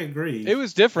 I agree. It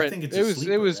was different. I think it's It a was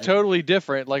sleeper, it was right? totally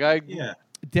different. Like Yeah.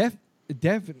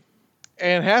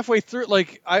 and halfway through,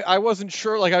 like I wasn't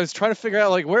sure. Like I was trying to figure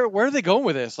out like where are they going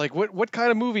with this? Like what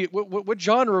kind of movie? What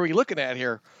genre are we looking at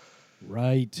here?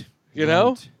 Right. You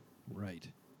know? Right.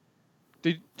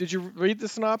 Did you read the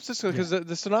synopsis? Because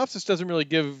the synopsis doesn't really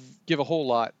give a whole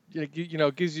lot. You know,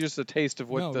 it gives you just a taste of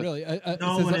what No, the. really. No, it says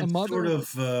and a it's mother...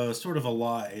 sort of a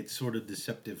lie. It's sort of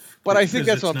deceptive. But I think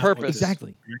Because that's on it's not what purpose. this-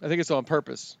 Exactly. I think it's on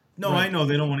purpose. No, Right. I know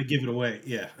they don't want to give it away.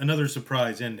 Yeah, another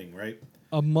surprise ending, right?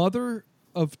 A mother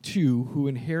of two who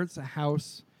inherits a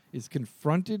house is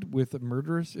confronted with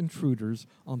murderous intruders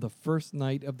on the first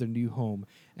night of their new home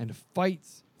and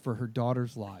fights for her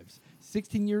daughter's lives.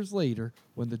 16 years later,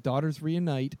 when the daughters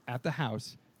reunite at the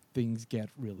house, things get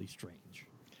really strange.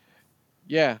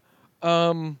 Yeah.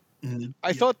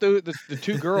 I thought the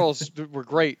two girls were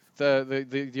great.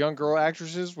 The young girl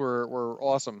actresses were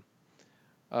awesome.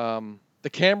 The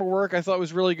camera work I thought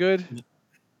was really good.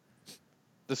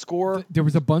 The score. There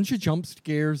was a bunch of jump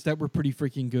scares that were pretty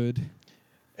freaking good.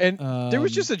 And there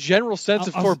was just a general sense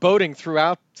of I'll- foreboding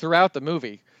throughout the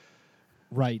movie.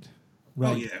 Right. Oh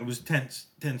Right. yeah, it was tense.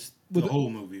 Well, The whole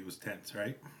movie was tense,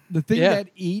 right? The thing Yeah. that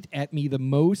ate at me the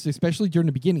most, especially during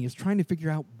the beginning, is trying to figure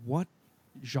out what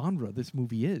genre this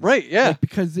movie is. Right, yeah. Like,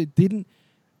 because it didn't...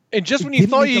 And just It when you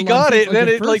didn't thought make a you lot of got sense, it, like, then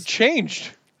at it like first.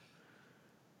 changed.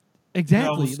 Exactly.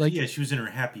 No, it was- like, yeah, she was in her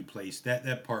happy place.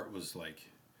 That part was like,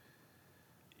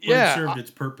 Yeah. it served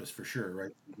its purpose for sure, right?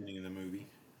 At the beginning of the movie.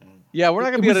 Yeah, we're not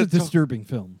it gonna be was able a to. disturbing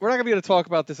film. We're not gonna be able to talk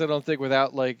about this. I don't think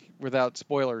without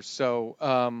spoilers. So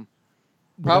without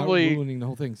probably ruining the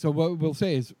whole thing. So what we'll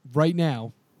say is, right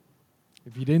now,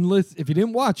 if you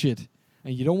didn't watch it,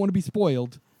 and you don't want to be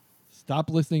spoiled, stop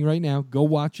listening right now. Go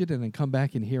watch it, and then come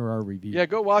back and hear our review. yeah,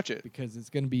 go watch it. Because it's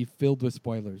going to be filled with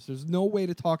spoilers. There's no way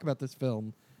to talk about this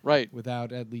film Right.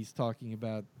 without at least talking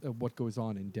about what goes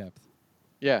on in depth.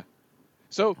 Yeah.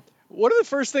 So one of the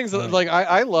first things that Right. like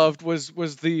I loved was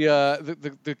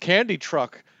the candy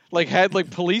truck like had like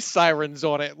police sirens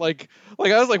on it. Like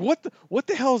I was like, what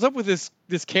the hell is up with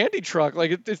this candy truck?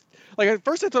 Like it's like at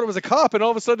first I thought it was a cop, and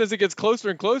all of a sudden as it gets closer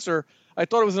and closer, I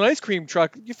thought it was an ice cream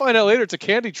truck. You find out later it's a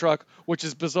candy truck, which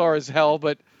is bizarre as hell.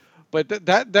 But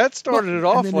that started it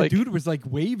off and then like the dude was like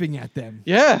waving at them.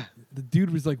 yeah. The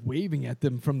dude was like waving at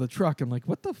them from the truck. I'm like,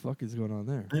 what the fuck is going on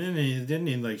there? And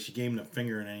then like she gave him the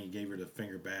finger, and then he gave her the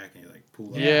finger back, and he like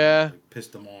pulled it Yeah. out, like,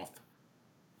 pissed him off.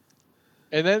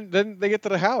 And then they get to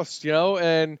the house, you know,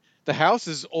 and the house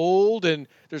is old, and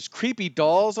there's creepy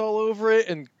dolls all over it,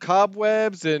 and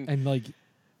cobwebs, and And like,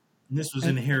 And this was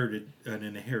an inherited.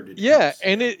 yeah, house.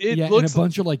 and it yeah, and looks a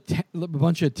bunch of like a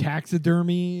bunch of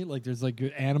taxidermy. Like there's like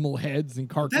animal heads and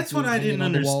carcasses. That's what I hanging didn't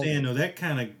on the walls. understand though. That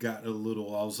kind of got a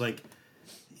little. I was like,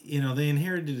 they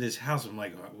inherited this house. I'm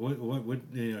like, what,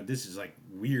 this is like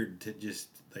weird to just,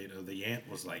 the aunt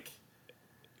was like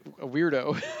A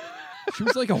weirdo. She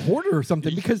was like a hoarder or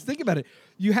something. Because think about it,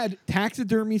 you had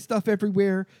taxidermy stuff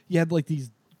everywhere. You had like these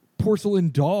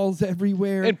porcelain dolls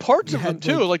everywhere, And parts of them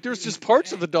too. Like there's just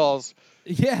parts of the dolls.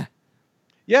 Yeah.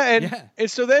 Yeah,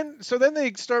 and so then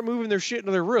they start moving their shit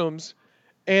into their rooms,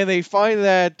 and they find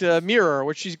that mirror,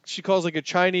 which she calls like a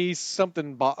Chinese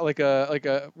something, like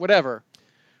a whatever.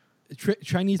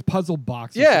 Chinese puzzle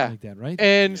box. Or Yeah, something like that, right?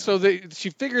 And so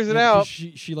she figures it out.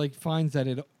 She like finds that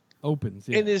it opens.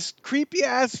 Yeah. And this creepy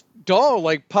ass doll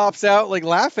like pops out like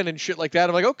laughing and shit like that.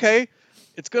 I'm like, okay,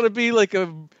 it's gonna be like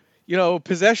a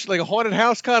possession, like a haunted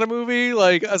house kind of movie.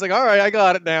 Like I was like, all right, I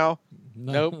got it now.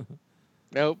 No.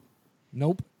 Nope.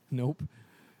 Nope.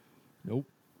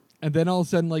 And then all of a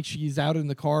sudden, like she's out in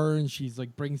the car and she's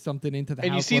like brings something into the house.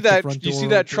 And you see left the front you door see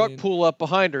that open. truck pull up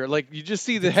behind her. Like you just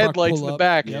see the truck headlights pull in the up.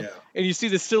 back, Yep. and you see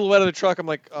the silhouette of the truck. I'm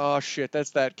like, oh shit, that's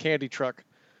that candy truck.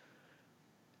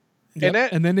 Yep.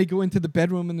 And then they go into the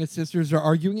bedroom and the sisters are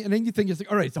arguing, and then you think it's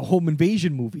like, all right, it's a home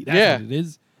invasion movie. That's what it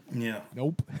is. Yeah.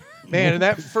 Nope. Man, and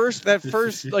that first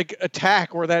like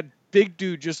attack where that big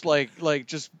dude just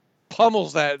just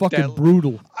pummels that Fucking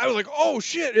brutal. I was like, oh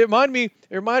shit! It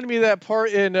reminded me of that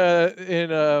part in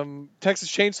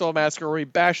Texas Chainsaw Massacre where he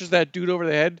bashes that dude over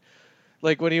the head,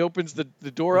 like when he opens the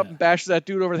door up and bashes that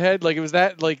dude over the head. Like it was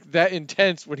that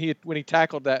intense when he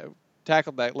tackled that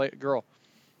girl.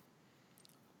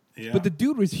 Yeah. But the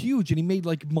dude was huge, and he made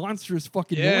like monstrous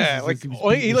fucking noises. Like as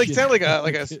was he like shit. sounded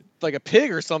like a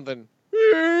pig or something.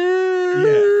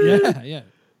 Yeah.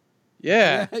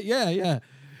 Yeah.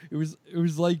 It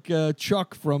was like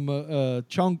Chuck from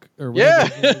Chunk or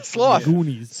whatever. Sloth.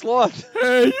 Goonies. Sloth.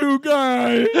 Hey, you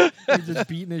guys! He's just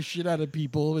beating the shit out of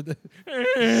people. With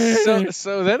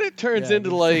So then it turns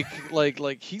into like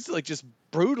he's like just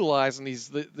brutalizing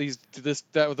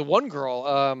the one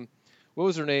girl. What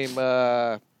was her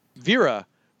name? Vera,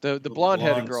 the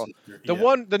blonde-headed girl, sister,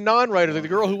 the non-writer, the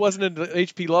girl who wasn't into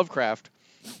H.P. Lovecraft.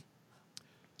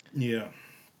 Yeah.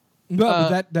 No,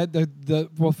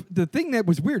 the thing that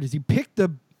was weird is he picked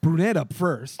the brunette up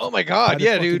first. Oh my god, by the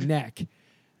yeah, fucking dude. neck,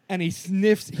 and he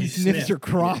sniffs her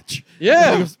crotch.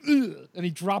 Yeah. And he goes, "Ugh," and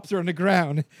he drops her on the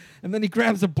ground, and then he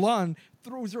grabs a blonde,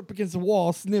 throws her up against the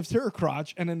wall, sniffs her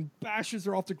crotch, and then bashes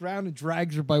her off the ground and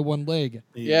drags her by one leg.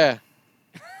 Yeah.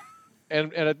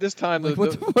 And at this time, Like,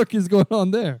 what the fuck is going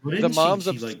on there? Well, the mom's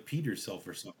she like peed herself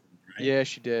or something, right? Yeah,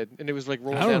 she did, and it was like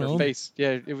rolling I don't down know. her face.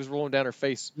 Yeah, it was rolling down her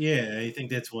face. Yeah, I think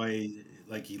that's why he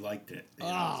liked it.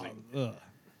 Ugh.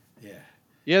 Yeah.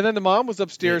 Yeah, then the mom was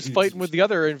upstairs Yeah, fighting with the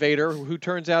other invader, who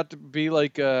turns out to be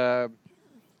like a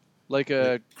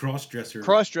cross-dresser.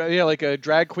 Yeah, like a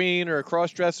drag queen or a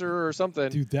cross-dresser or something.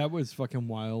 Dude, that was fucking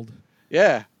wild.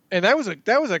 Yeah, and that was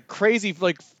a crazy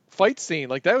like fight scene.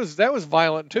 Like that was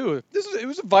violent too. It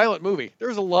was a violent movie. There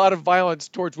was a lot of violence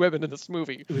towards women in this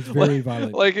movie. It was very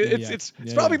violent. Like it's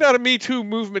probably not a Me Too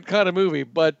movement kind of movie,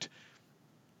 but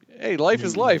hey, life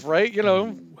is life, right? You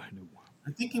know.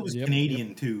 I think it was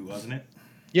Canadian too, wasn't it?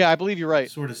 Yeah, I believe you're right.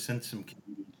 Sort of sent some.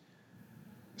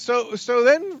 So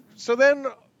then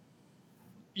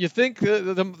you think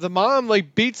the mom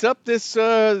like beats up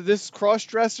this cross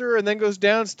dresser and then goes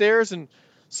downstairs and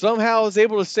somehow is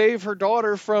able to save her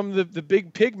daughter from the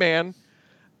big pig man,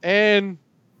 and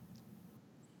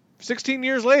 16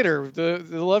 years later the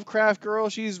Lovecraft girl,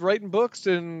 she's writing books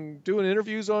and doing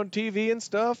interviews on TV and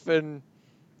stuff, and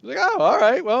like, oh, all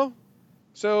right, well,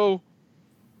 so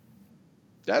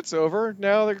that's over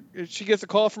now. She gets a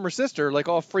call from her sister, like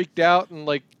all freaked out and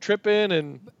like tripping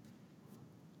and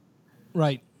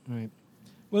Right.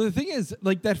 Well, the thing is,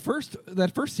 like that first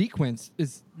sequence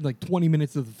is like 20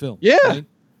 minutes of the film. Yeah. Right?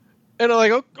 And I'm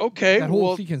like, okay, That whole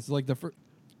well, sequence, like the first.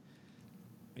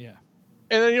 Yeah.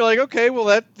 and then you're like, okay, well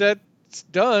that's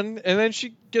done, and then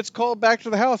she gets called back to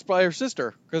the house by her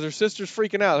sister because her sister's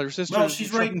freaking out. Her sister. Well,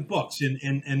 she's writing books,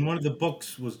 and one of the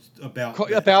books was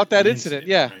about that incident.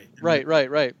 Yeah. Right.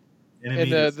 And it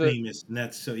made her famous, and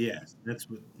that's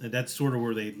that's sort of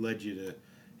where they led you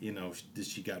to,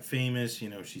 she got famous,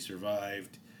 she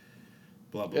survived,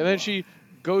 blah blah. And then she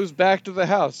goes back to the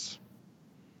house,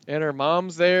 and her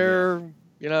mom's there,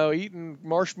 eating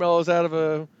marshmallows out of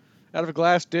a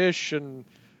glass dish, and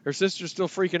her sister's still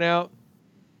freaking out.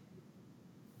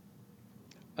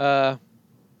 And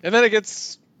then it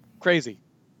gets crazy.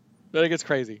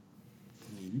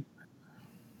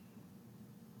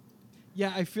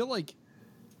 Yeah, I feel like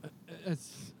at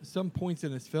some points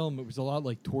in this film, it was a lot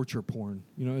like torture porn.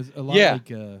 It was a lot like,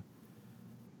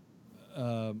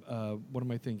 what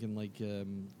am I thinking? Like,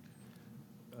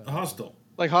 Hostel.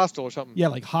 like Hostel or something. Yeah,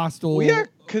 like Hostel. Well, yeah,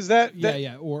 because that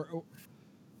or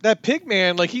that pig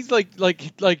man, like he's like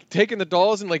taking the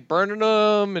dolls and like burning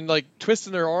them and like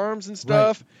twisting their arms and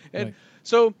stuff. Right. And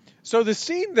so the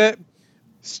scene that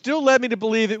still led me to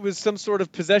believe it was some sort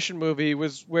of possession movie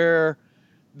was where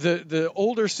the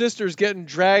older sister's getting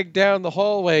dragged down the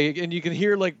hallway and you can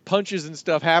hear like punches and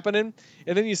stuff happening,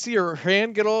 and then you see her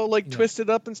hand get all like twisted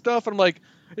up and stuff, and I'm like,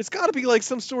 it's got to be like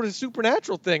some sort of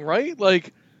supernatural thing, right?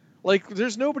 Like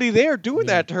there's nobody there doing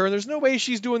that to her, and there's no way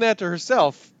she's doing that to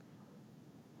herself.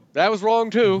 That was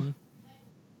wrong too. Mm-hmm.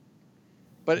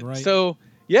 But so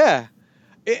yeah,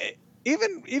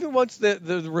 even once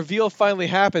the reveal finally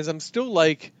happens, I'm still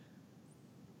like,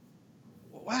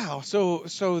 wow. So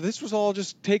this was all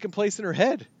just taking place in her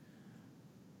head.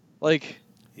 Like,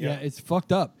 yeah, it's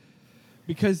fucked up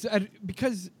because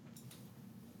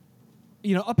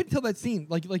you know, up until that scene,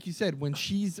 like you said, when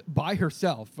she's by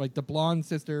herself, like the blonde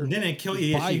sister. And then it killed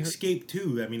you. She escaped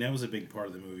too. I mean, that was a big part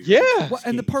of the movie. Yeah. Well,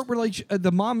 and the part where like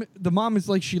the mom is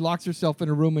like, she locks herself in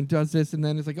a room and does this, and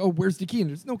then it's like, oh, where's the key?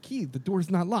 And there's no key. The door's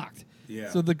not locked.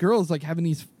 Yeah. So the girl's like having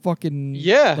these fucking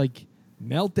like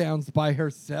meltdowns by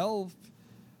herself.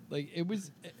 Like it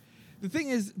was. The thing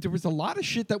is, there was a lot of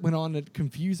shit that went on that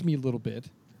confused me a little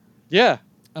bit. Yeah.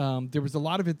 There was a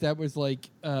lot of it that was like.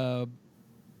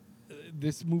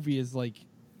 This movie is like,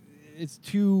 it's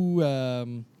too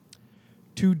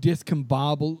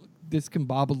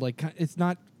discombobbled. Like it's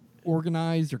not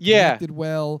organized or connected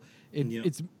well.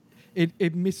 It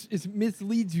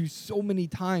misleads you so many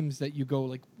times that you go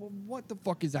like, well, what the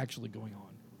fuck is actually going on,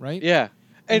 right? Yeah,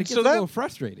 and it gets a little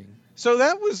frustrating. So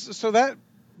that was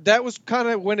kind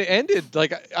of when it ended.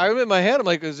 Like I'm in my head, I'm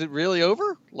like, is it really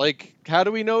over? Like, how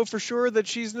do we know for sure that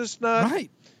she's just not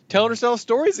telling herself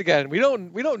stories again? We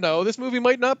don't know. This movie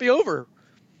might not be over.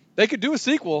 They could do a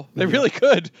sequel. They really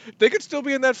could. They could still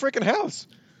be in that freaking house.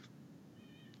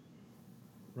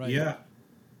 Right. Yeah.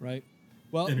 Right.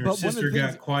 Well, and her sister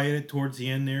got quiet towards the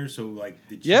end there, so like,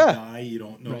 did she die? You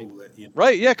don't know. Right. That, you know,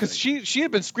 right. Yeah, because she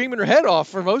had been screaming her head off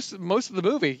for most of the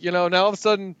movie. You know, now all of a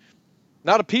sudden,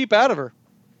 not a peep out of her.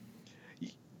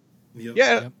 Yep.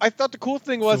 Yeah, I thought the cool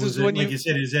thing was when like you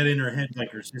said, is that in her head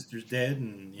like her sister's dead?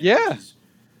 And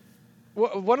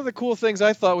one of the cool things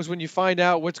I thought was when you find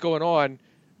out what's going on,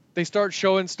 they start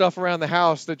showing stuff around the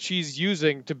house that she's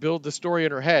using to build the story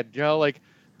in her head. You know, like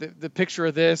the picture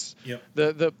of this,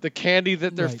 the candy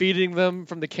that they're feeding them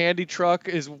from the candy truck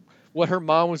is what her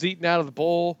mom was eating out of the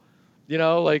bowl. You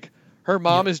know, like her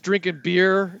mom is drinking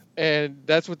beer, and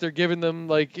that's what they're giving them,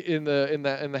 like in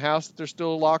the house that they're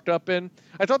still locked up in.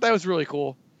 I thought that was really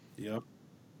cool. Yep.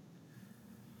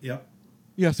 Yep.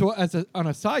 Yeah. So on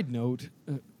a side note.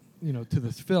 You know, to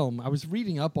this film, I was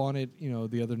reading up on it, you know,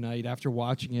 the other night after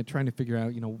watching it, trying to figure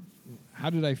out, you know,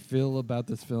 how did I feel about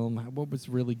this film? What was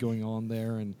really going on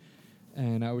there?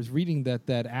 And I was reading that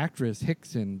actress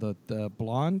Hickson, the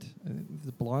blonde,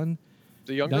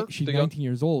 the younger, she's 19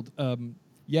 years old.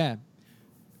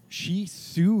 She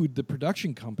sued the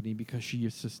production company because she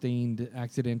sustained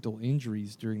accidental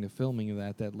injuries during the filming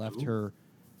of that left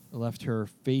her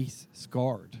face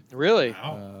scarred. Really?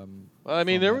 Wow. Well, I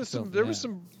mean, there was some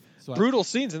brutal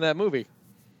scenes in that movie.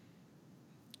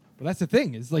 But that's the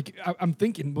thing. Is like I'm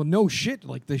thinking, well, no shit.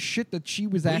 Like the shit that she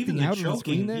was acting out on the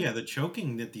screen there. Yeah, the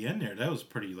choking at the end there. That was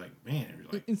pretty like, man.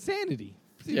 Like, insanity.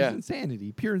 It was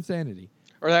insanity. Pure insanity.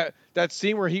 Or that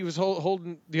scene where he was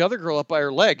holding the other girl up by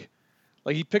her leg.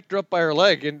 Like he picked her up by her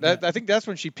leg, and I think that's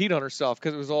when she peed on herself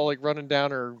because it was all like running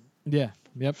down her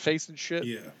face and shit.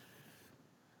 Yeah.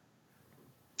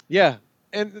 Yeah,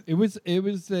 and it was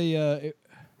a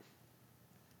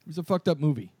fucked up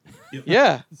movie.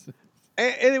 Yeah,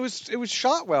 and it was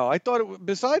shot well. I thought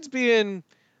besides being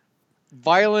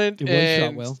violent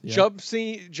and jump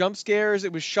scares,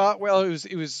 it was shot well.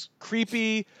 It was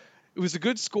creepy. It was a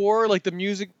good score. Like the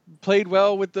music played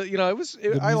well with the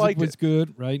I liked it. Was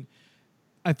good, right?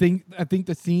 I think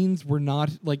the scenes were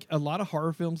not like a lot of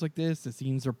horror films like this. The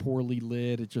scenes are poorly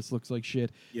lit. It just looks like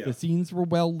shit. Yeah. The scenes were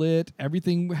well lit.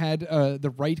 Everything had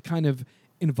the right kind of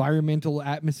environmental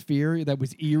atmosphere that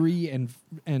was eerie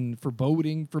and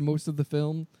foreboding for most of the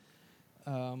film.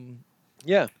 Overall,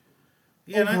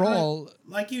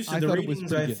 like you said, the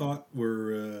ratings I thought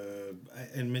were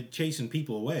and chasing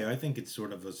people away. I think it's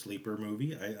sort of a sleeper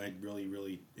movie. I really,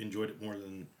 really enjoyed it more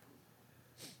than.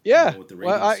 Yeah,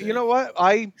 well, you know what?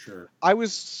 I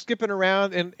was skipping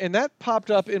around and that popped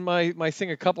up in my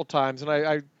thing a couple times,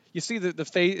 and you see the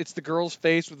face. It's the girl's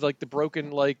face with like the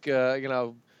broken and I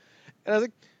was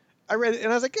like, I read it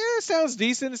and I was like, it sounds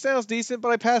decent, but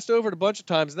I passed over it a bunch of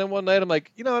times, and then one night I'm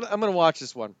like, you know what? I'm gonna watch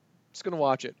this one. I'm just gonna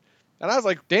watch it, and I was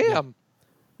like, damn,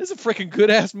 this is a freaking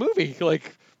good ass movie.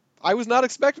 Like, I was not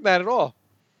expecting that at all.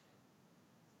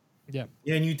 Yeah.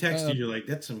 Yeah, and you texted, you're like,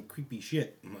 that's some creepy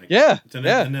shit. I'm like, Yeah. And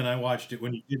Yeah. then I watched it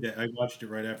when you did that. I watched it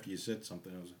right after you said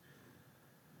something. I was like,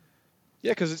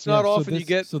 Yeah, because it's not often you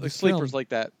get sleepers film, like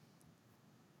that.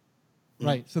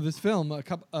 Right. So this film,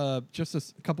 just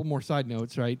a couple more side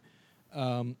notes, right?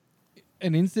 An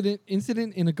incident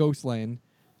in a Ghostland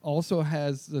also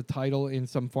has the title in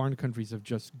some foreign countries of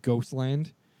just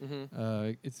Ghostland.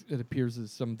 Mm-hmm. It appears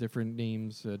as some different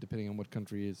names depending on what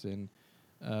country it's in.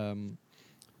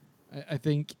 I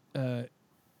think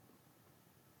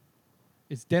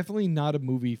it's definitely not a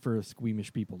movie for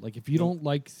squeamish people. Like, if you don't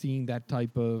like seeing that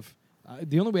type of,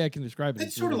 the only way I can describe it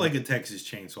it's is sort of like a Texas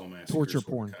Chainsaw Massacre. Torture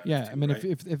porn. Yeah, I mean, right?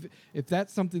 if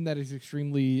that's something that is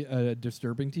extremely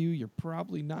disturbing to you, you're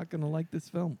probably not going to like this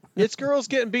film. It's girls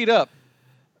getting beat up.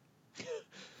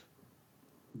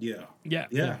 Yeah.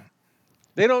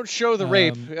 They don't show the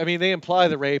rape. I mean, they imply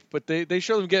the rape, but they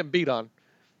show them getting beat on.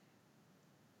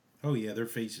 Oh yeah, their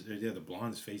faces. Yeah, the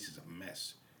blonde's face is a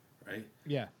mess, right?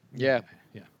 Yeah.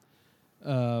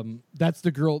 That's the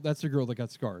girl that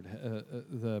got scarred,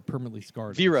 the permanently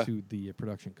scarred. Vera sued the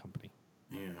production company.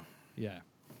 Yeah.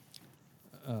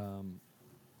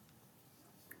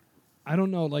 I don't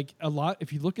know, like, a lot.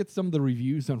 If you look at some of the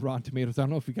reviews on Rotten Tomatoes, I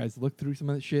don't know if you guys looked through some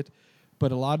of that shit,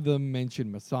 but a lot of them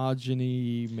mention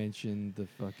misogyny, mention the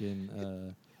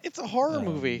fucking. It's a horror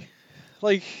movie,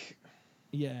 like.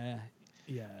 Yeah.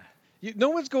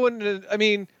 No one's going to. I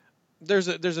mean, there's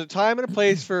a time and a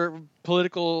place for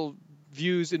political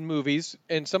views in movies,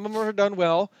 and some of them are done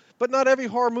well. But not every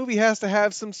horror movie has to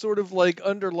have some sort of like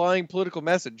underlying political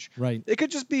message. Right. It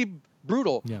could just be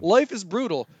brutal. Yeah. Life is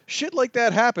brutal. Shit like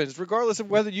that happens, regardless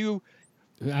of whether you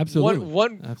Absolutely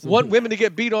want women to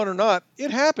get beat on or not.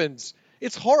 It happens.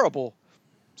 It's horrible.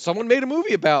 Someone made a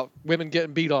movie about women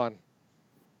getting beat on.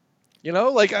 You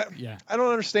know, like I don't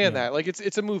understand that. Like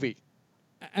it's a movie.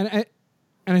 And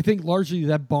I think largely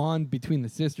that bond between the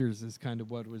sisters is kind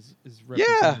of what is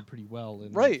represented pretty well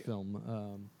in the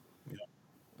film.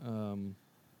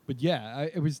 But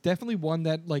it was definitely one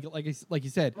that like you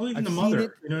said. Well, even the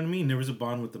mother, you know what I mean? There was a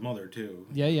bond with the mother too.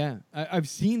 Yeah. I've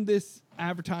seen this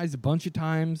advertised a bunch of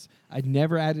times. I'd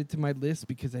never added it to my list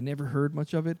because I never heard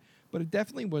much of it. But it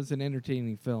definitely was an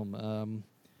entertaining film.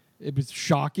 It was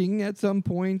shocking at some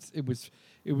points. It was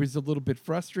a little bit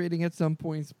frustrating at some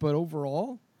points, but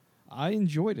overall, I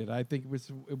enjoyed it. I think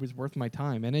it was worth my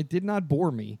time, and it did not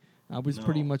bore me. I was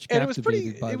pretty much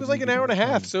captivated by it. It was like an hour and a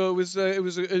half, so it was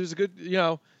a good. You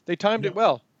know, they timed it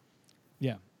well.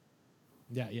 Yeah,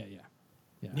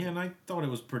 and I thought it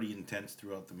was pretty intense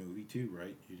throughout the movie too.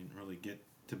 Right? You didn't really get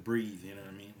to breathe. You know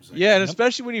what I mean? It was like, and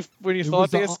especially when you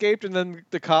thought they escaped, and then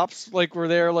the cops like were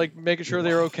there, like making sure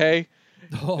they were okay.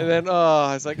 And then,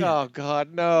 I was like, oh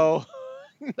God, no,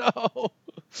 no.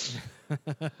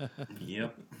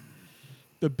 Yep.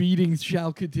 The beatings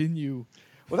shall continue.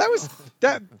 Well,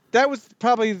 that was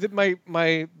probably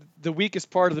the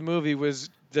weakest part of the movie was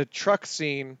the truck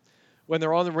scene when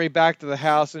they're on the way back to the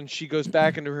house and she goes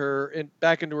back into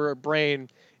her brain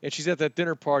and she's at that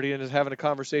dinner party and is having a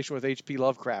conversation with H.P.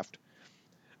 Lovecraft.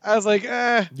 I was like,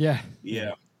 yeah.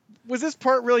 Was this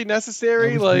part really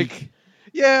necessary? Like. Weak.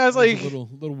 Yeah, I was like a little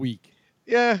weak.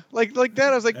 Yeah, like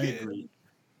that. I was like,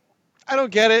 I don't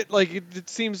get it. Like it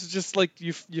seems just like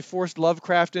you forced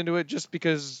Lovecraft into it just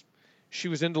because she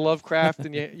was into Lovecraft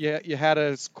and you had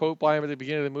a quote by him at the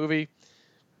beginning of the movie.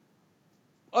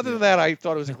 Other than that, I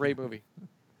thought it was a great movie.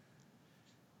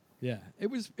 Yeah, it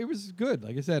was good.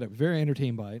 Like I said, I was very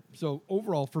entertained by it. So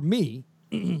overall, for me,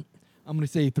 I'm going to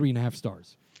say 3.5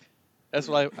 stars. That's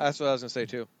what I was going to say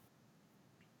too.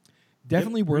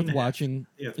 Definitely worth watching.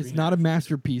 It's not a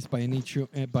masterpiece by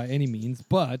any means,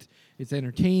 but it's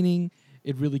entertaining.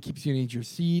 It really keeps you in your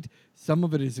seat. Some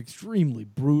of it is extremely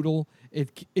brutal.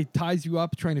 It ties you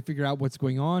up trying to figure out what's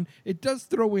going on. It does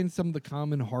throw in some of the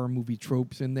common horror movie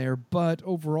tropes in there, but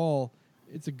overall,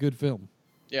 it's a good film.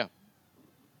 Yeah.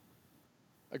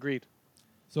 Agreed.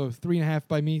 So 3.5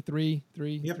 by me, 3.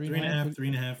 Yep,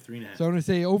 3.5. So I'm going to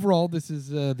say overall, this is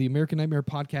the American Nightmare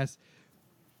podcast.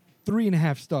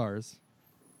 3.5 stars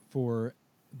for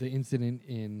the incident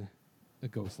in a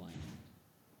Ghostland.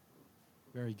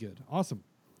 Very good. Awesome.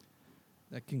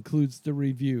 That concludes the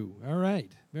review. All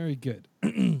right. Very good.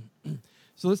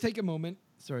 So let's take a moment.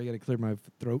 Sorry, I got to clear my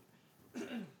throat.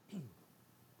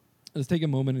 Let's take a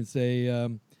moment and say,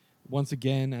 once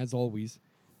again, as always,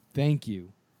 thank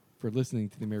you for listening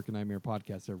to the American Nightmare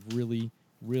podcast. I really,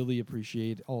 Really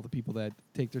appreciate all the people that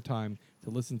take their time to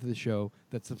listen to the show,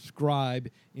 that subscribe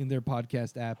in their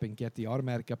podcast app and get the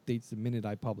automatic updates the minute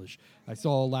I publish. I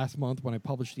saw last month when I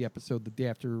published the episode the day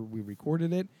after we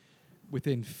recorded it,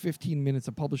 within 15 minutes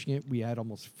of publishing it, we had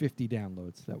almost 50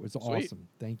 downloads. That was awesome.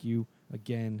 Thank you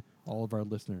again, all of our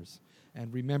listeners.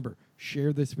 And remember,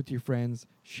 share this with your friends,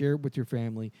 share it with your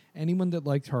family. Anyone that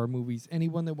likes horror movies,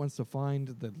 anyone that wants to find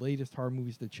the latest horror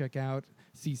movies to check out,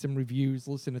 see some reviews,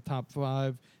 listen to Top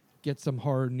 5, get some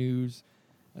horror news.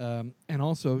 And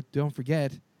also, don't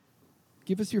forget,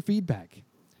 give us your feedback.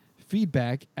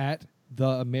 Feedback at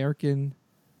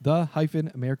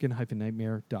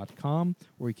the-American-Nightmare.com,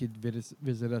 or you could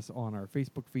visit us on our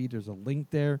Facebook feed. There's a link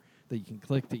there that you can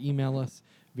click to email us.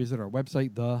 Visit our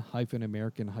website,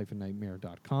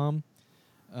 the-American-Nightmare.com,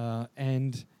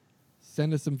 and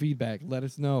send us some feedback. Let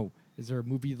us know. Is there a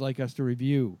movie you'd like us to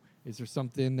review? Is there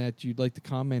something that you'd like to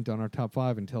comment on our top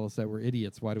 5 and tell us that we're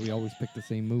idiots? Why do we always pick the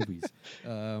same movies?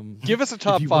 Give us a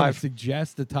top 5. If you want to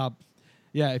suggest the top...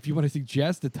 Yeah, if you want to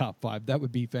suggest the top 5, that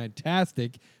would be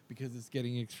fantastic, because it's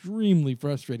getting extremely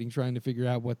frustrating trying to figure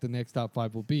out what the next top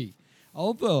 5 will be.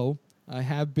 Although I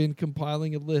have been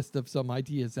compiling a list of some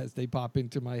ideas as they pop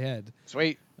into my head.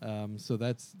 Sweet. So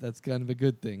that's kind of a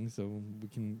good thing. So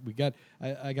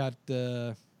I got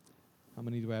how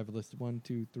many do I have listed? 1,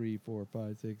 2, 3, 4,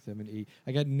 5, 6, 7, 8.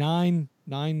 I got nine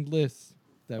lists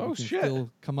that we can still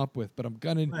come up with, but I'm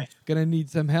gonna need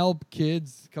some help,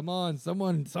 kids. Come on,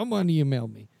 someone email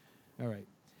me. All right.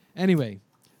 Anyway,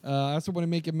 I also want to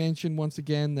make a mention once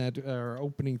again that our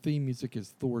opening theme music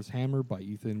is Thor's Hammer by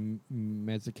Ethan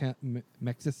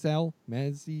Mexicel.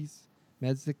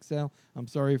 I'm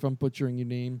sorry if I'm butchering your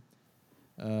name,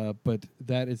 but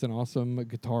that is an awesome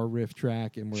guitar riff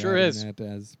track, and we're adding that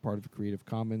as part of Creative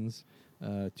Commons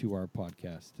to our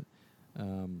podcast.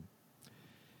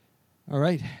 All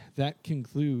right, that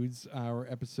concludes our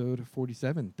episode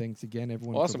 47. Thanks again,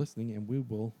 everyone, for listening, and we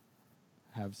will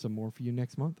have some more for you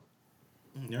next month.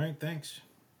 All right, thanks.